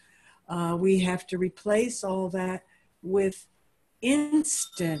disappointments. We have to replace all that with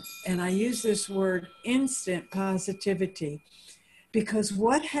instant, and I use this word instant positivity, because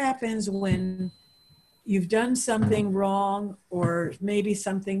what happens when you've done something wrong or maybe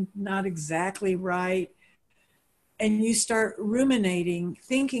something not exactly right, and you start ruminating,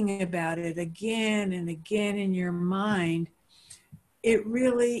 thinking about it again and again in your mind, it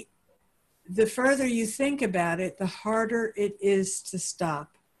really, the further you think about it, the harder it is to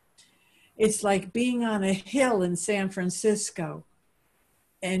stop. It's like being on a hill in San Francisco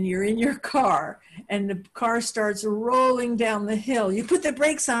and you're in your car and the car starts rolling down the hill. You put the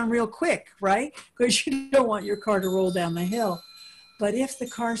brakes on real quick, right? Because you don't want your car to roll down the hill. But if the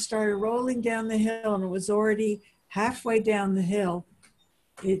car started rolling down the hill and it was already halfway down the hill,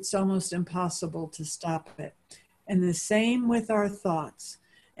 it's almost impossible to stop it. And the same with our thoughts.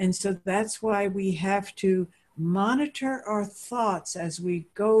 And so that's why we have to monitor our thoughts as we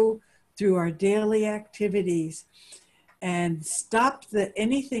go through our daily activities and stop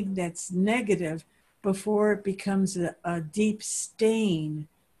anything that's negative before it becomes a deep stain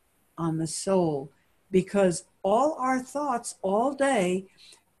on the soul. Because all our thoughts all day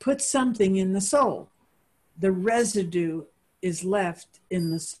put something in the soul. The residue is left in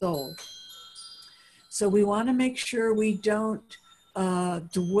the soul. So we want to make sure we don't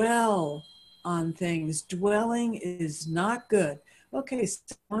dwell on things. Dwelling is not good. Okay,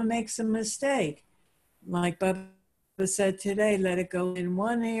 someone makes a mistake. Like Bubba said today, let it go in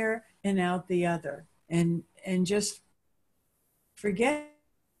one ear and out the other. And just forget.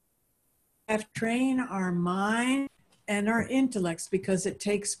 We have to train our mind and our intellects, because it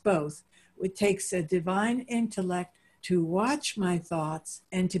takes both. It takes a divine intellect to watch my thoughts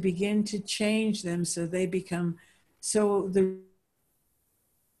and to begin to change them so they become, so the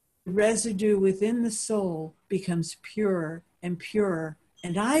residue within the soul becomes purer and purer,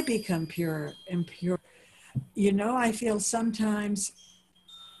 and I become purer and purer. You know, I feel sometimes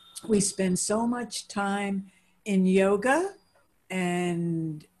we spend so much time in yoga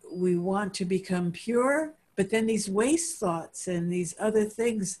and we want to become pure, but then these waste thoughts and these other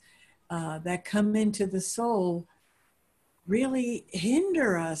things that come into the soul really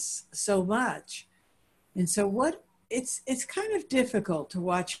hinder us so much. And so it's kind of difficult to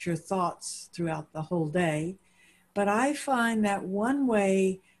watch your thoughts throughout the whole day, but I find that one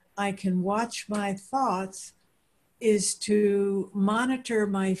way I can watch my thoughts is to monitor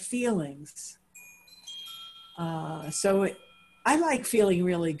my feelings. I like feeling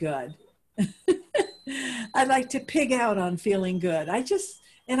really good. I like to pig out on feeling good.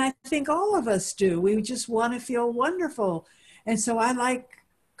 And I think all of us do. We just want to feel wonderful. And so I like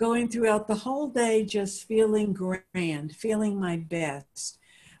going throughout the whole day just feeling grand, feeling my best.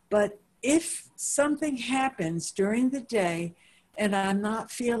 But if something happens during the day and I'm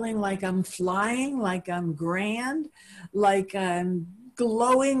not feeling like I'm flying, like I'm grand, like I'm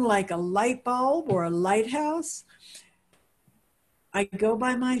glowing like a light bulb or a lighthouse, I go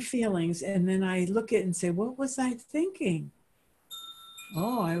by my feelings and then I look at it and say, what was I thinking?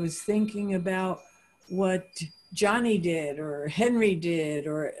 Oh, I was thinking about what Johnny did or Henry did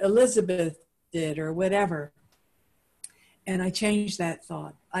or Elizabeth did or whatever. And I change that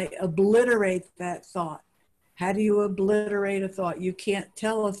thought. I obliterate that thought. How do you obliterate a thought? You can't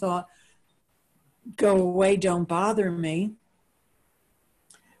tell a thought, go away, don't bother me.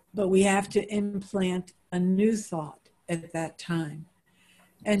 But we have to implant a new thought at that time.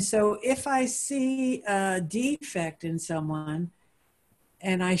 And so if I see a defect in someone,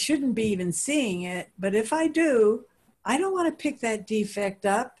 and I shouldn't be even seeing it, but if I do, I don't want to pick that defect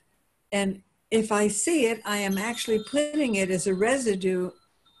up. And if I see it, I am actually putting it as a residue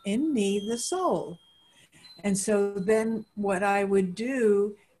in me, the soul. And so then what I would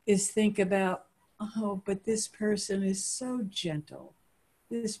do is think about, oh, but this person is so gentle.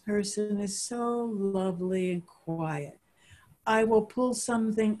 This person is so lovely and quiet. I will pull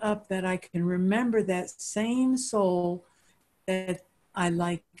something up that I can remember that same soul that I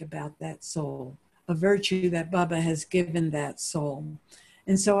like about that soul, a virtue that Baba has given that soul.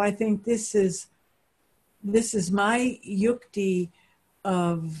 And so I think this is my yukti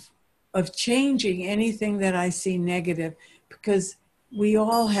of changing anything that I see negative, because we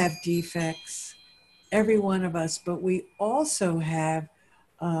all have defects, every one of us, but we also have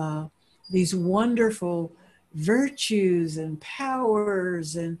these wonderful virtues and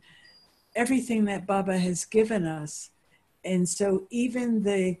powers and everything that Baba has given us. And so even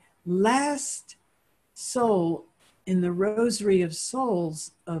the last soul in the rosary of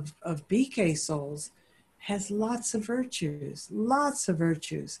souls, of BK souls, has lots of virtues, lots of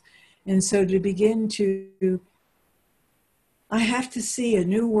virtues. And so to begin to, I have to see a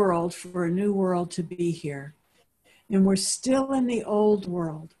new world for a new world to be here. And we're still in the old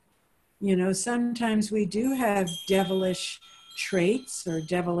world. You know, sometimes we do have devilish traits or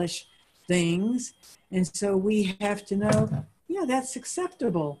devilish things. And so we have to know, yeah, that's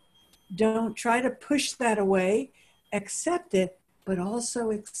acceptable. Don't try to push that away. Accept it, but also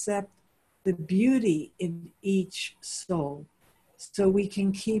accept the beauty in each soul. So we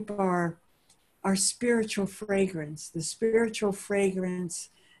can keep our spiritual fragrance, the spiritual fragrance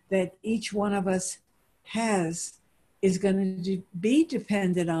that each one of us has is going to be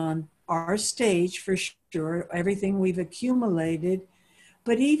dependent on our stage for sure, everything we've accumulated.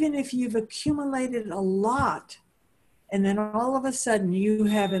 But even if you've accumulated a lot, and then all of a sudden you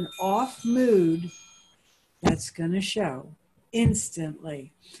have an off mood, that's going to show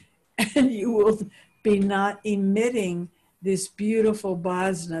instantly. And you will be not emitting this beautiful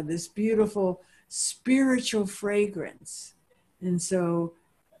bhasna, this beautiful spiritual fragrance. And so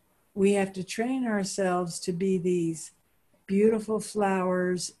we have to train ourselves to be these beautiful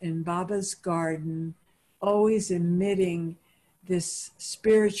flowers in Baba's garden, always emitting this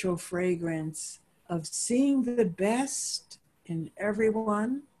spiritual fragrance of seeing the best in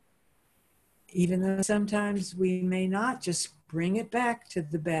everyone, even though sometimes we may not, just bring it back to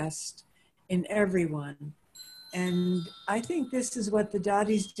the best in everyone. And I think this is what the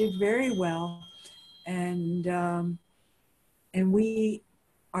Dadis did very well. And we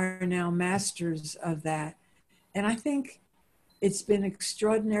are now masters of that. And I think it's been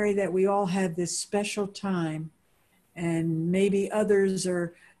extraordinary that we all had this special time, and maybe others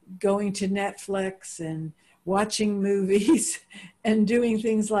are going to Netflix and watching movies and doing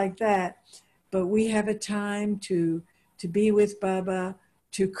things like that. But we have a time to be with Baba,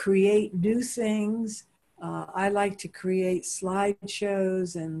 to create new things. I like to create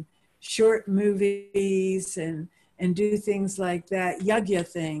slideshows and short movies and do things like that, yagya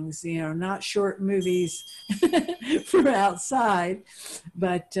things, you know, not short movies from outside,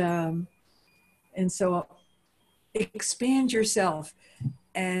 but, and so expand yourself.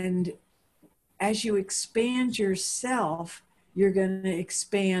 And as you expand yourself, you're going to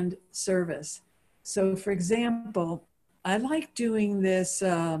expand service. So for example, I like doing this,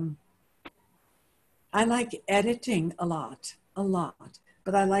 I like editing a lot,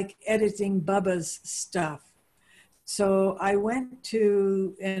 but I like editing Baba's stuff. So I went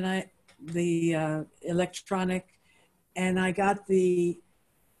to the electronic, and I got the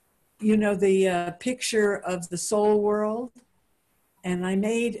picture of the soul world, and I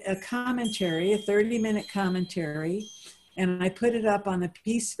made a commentary, a 30-minute commentary, and I put it up on the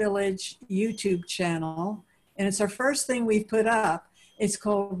Peace Village YouTube channel, and it's our first thing we've put up. It's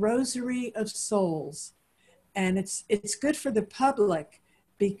called Rosary of Souls, and it's good for the public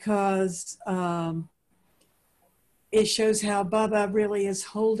because it shows how Baba really is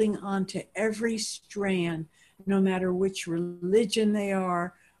holding on to every strand, no matter which religion they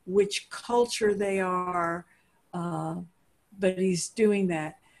are, which culture they are, but he's doing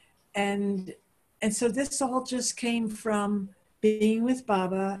that. And so this all just came from being with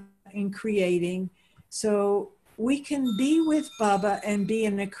Baba and creating. So we can be with Baba and be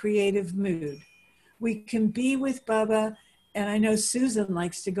in a creative mood. We can be with Baba, and I know Susan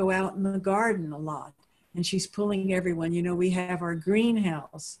likes to go out in the garden a lot, and she's pulling everyone. You know, we have our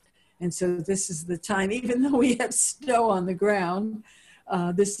greenhouse, and so this is the time, even though we have snow on the ground,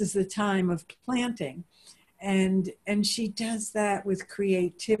 this is the time of planting. and she does that with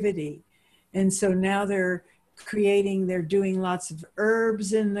creativity. And so now they're doing lots of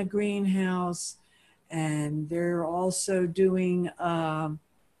herbs in the greenhouse, and they're also doing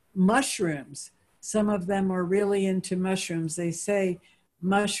mushrooms. Some of them are really into mushrooms. They say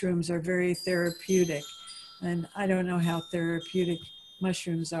mushrooms are very therapeutic, and I don't know how therapeutic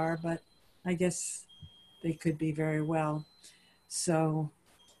mushrooms are, but I guess they could be very well. So,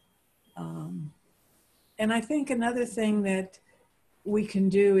 and I think another thing that we can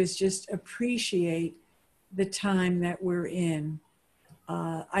do is just appreciate the time that we're in.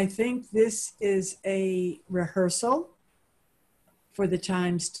 I think this is a rehearsal for the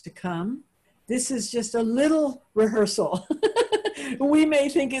times to come. This is just a little rehearsal. We may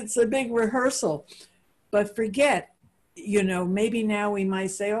think it's a big rehearsal, but forget, you know, maybe now we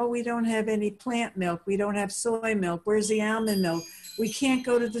might say, oh, we don't have any plant milk. We don't have soy milk. Where's the almond milk? We can't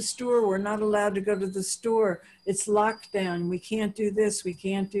go to the store. We're not allowed to go to the store. It's locked down. We can't do this. We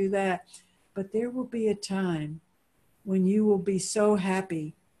can't do that. But there will be a time when you will be so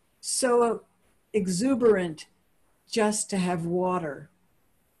happy, so exuberant just to have water.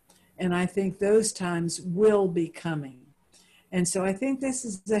 And I think those times will be coming. And so I think this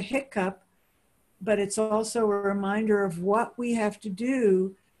is a hiccup, but it's also a reminder of what we have to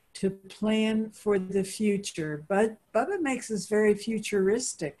do to plan for the future. But Bubba makes us very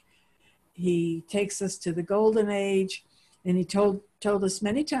futuristic. He takes us to the golden age, and he told us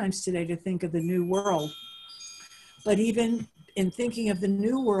many times today to think of the new world. But even in thinking of the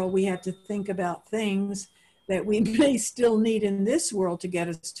new world, we have to think about things that we may still need in this world to get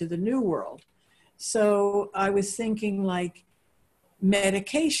us to the new world. So I was thinking like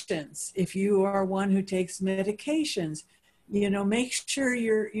medications. If you are one who takes medications, you know, make sure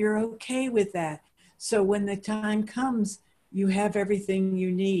you're okay with that. So when the time comes, you have everything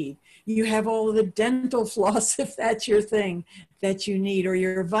you need. You have all of the dental floss, if that's your thing, that you need, or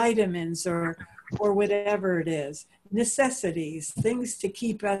your vitamins, or whatever it is. Necessities, things to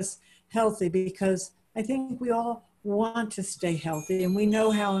keep us healthy, because I think we all want to stay healthy, and we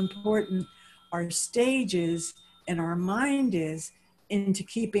know how important our stage is and our mind is into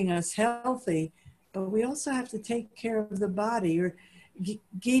keeping us healthy, but we also have to take care of the body. Or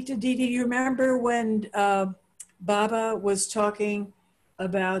Gita Didi, you remember when Baba was talking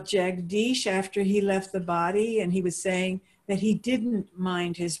about Jagdish after he left the body, and he was saying that he didn't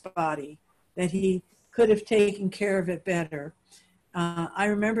mind his body, that he could have taken care of it better. I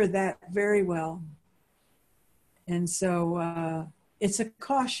remember that very well. And so it's a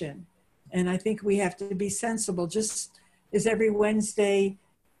caution. And I think we have to be sensible, just as every Wednesday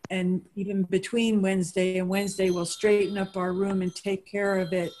and even between Wednesday and Wednesday, we'll straighten up our room and take care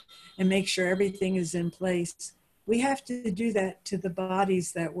of it and make sure everything is in place. We have to do that to the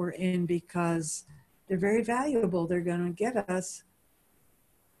bodies that we're in, because they're very valuable. They're going to get us.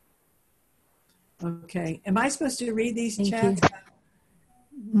 Okay. Am I supposed to read these chats?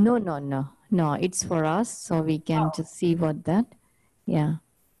 No, it's for us, so we can just see what that. Yeah.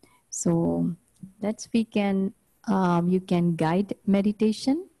 So that's, we can, you can guide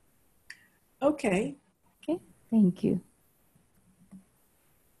meditation. Okay. Okay, thank you.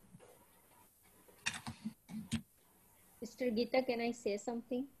 Sister Gita, can I say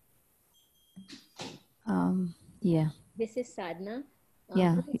something? Yeah. This is Sadhna.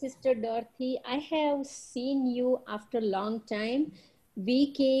 Yeah. Sister Dorothy, I have seen you after a long time.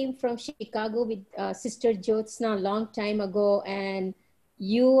 We came from Chicago with Sister Jyotsna a long time ago, and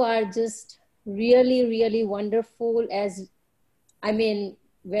you are just really, really wonderful, as, I mean,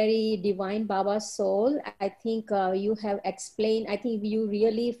 very divine Baba soul. I think you have explained, I think you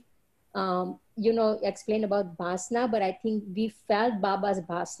really, you know, explained about Bhasna, but I think we felt Baba's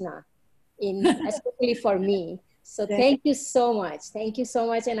Bhasna, especially for me. So thank you so much. Thank you so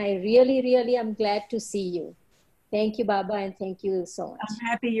much. And I really, really am glad to see you. Thank you, Baba, and thank you so much. I'm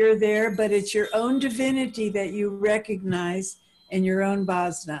happy you're there, but it's your own divinity that you recognize in your own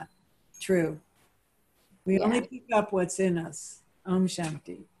Bhasna. True. We only pick up what's in us. Om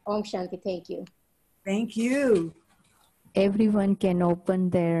Shanti. Om Shanti. Thank you. Thank you. Everyone can open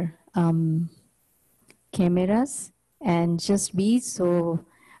their cameras and just be, so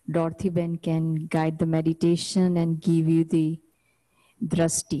Dorothy Ben can guide the meditation and give you the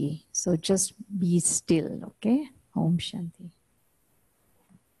drasti. So just be still, okay? Om Shanti.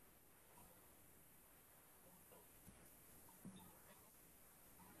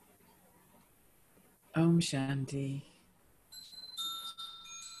 Om Shanti.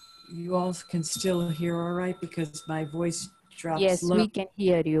 You all can still hear all right, because my voice drops Yes, low. we can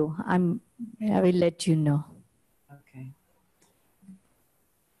hear you. I will let you know. Okay.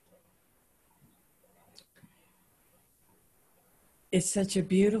 It's such a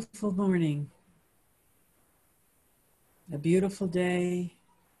beautiful morning, a beautiful day,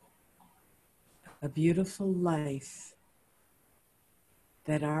 a beautiful life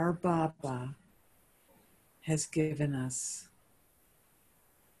that our Baba has given us.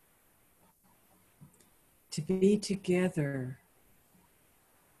 To be together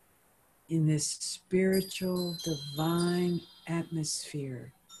in this spiritual, divine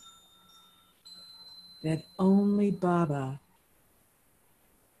atmosphere that only Baba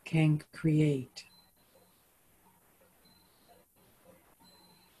can create.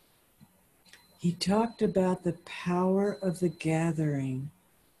 He talked about the power of the gathering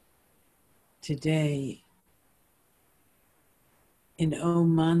today in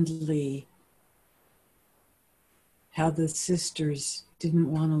Om Mandli, how the sisters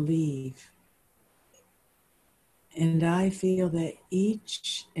didn't want to leave. And I feel that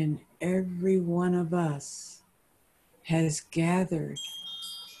each and every one of us has gathered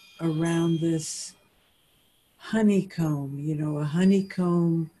around this honeycomb. You know, a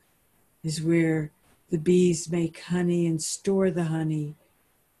honeycomb is where the bees make honey and store the honey.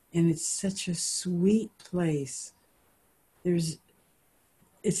 And it's such a sweet place.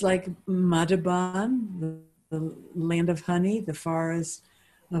 It's like Madhaban, the land of honey, the forest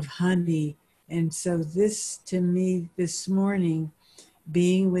of honey. And so this, to me, this morning,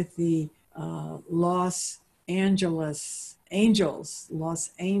 being with the Los Angeles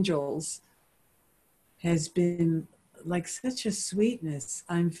has been like such a sweetness.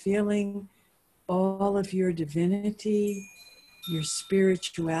 I'm feeling all of your divinity, your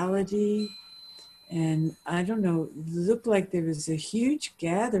spirituality, and I don't know, looked like there was a huge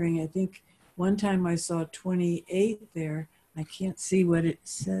gathering. I think one time I saw 28 there. I can't see what it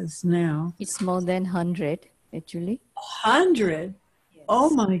says now. It's more than 100, actually. 100? Yes. Oh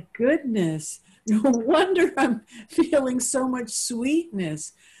my goodness. No wonder I'm feeling so much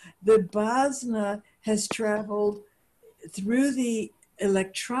sweetness. The Bhasna has traveled through the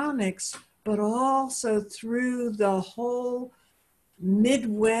electronics, but also through the whole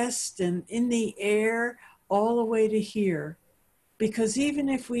Midwest and in the air all the way to here. Because even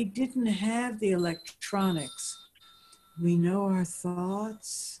if we didn't have the electronics, we know our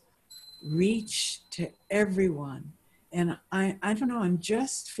thoughts reach to everyone. And I don't know, I'm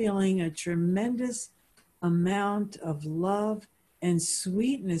just feeling a tremendous amount of love and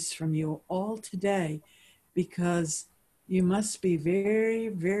sweetness from you all today, because you must be very,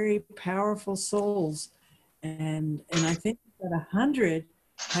 very powerful souls. And I think that 100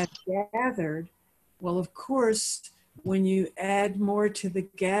 have gathered. Well, of course, when you add more to the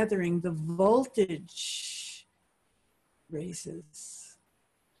gathering, the voltage raises.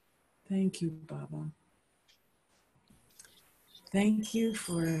 Thank you, Baba. Thank you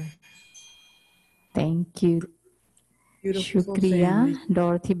for Thank you. beautiful Shukriya, family.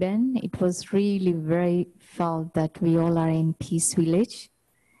 Dorothy Ben. It was really very felt that we all are in Peace Village,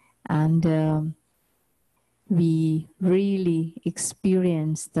 and we really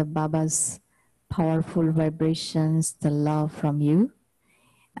experience the Baba's powerful vibrations, the love from you,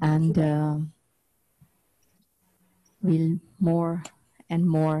 and we'll more and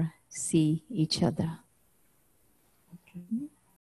more see each other. Okay.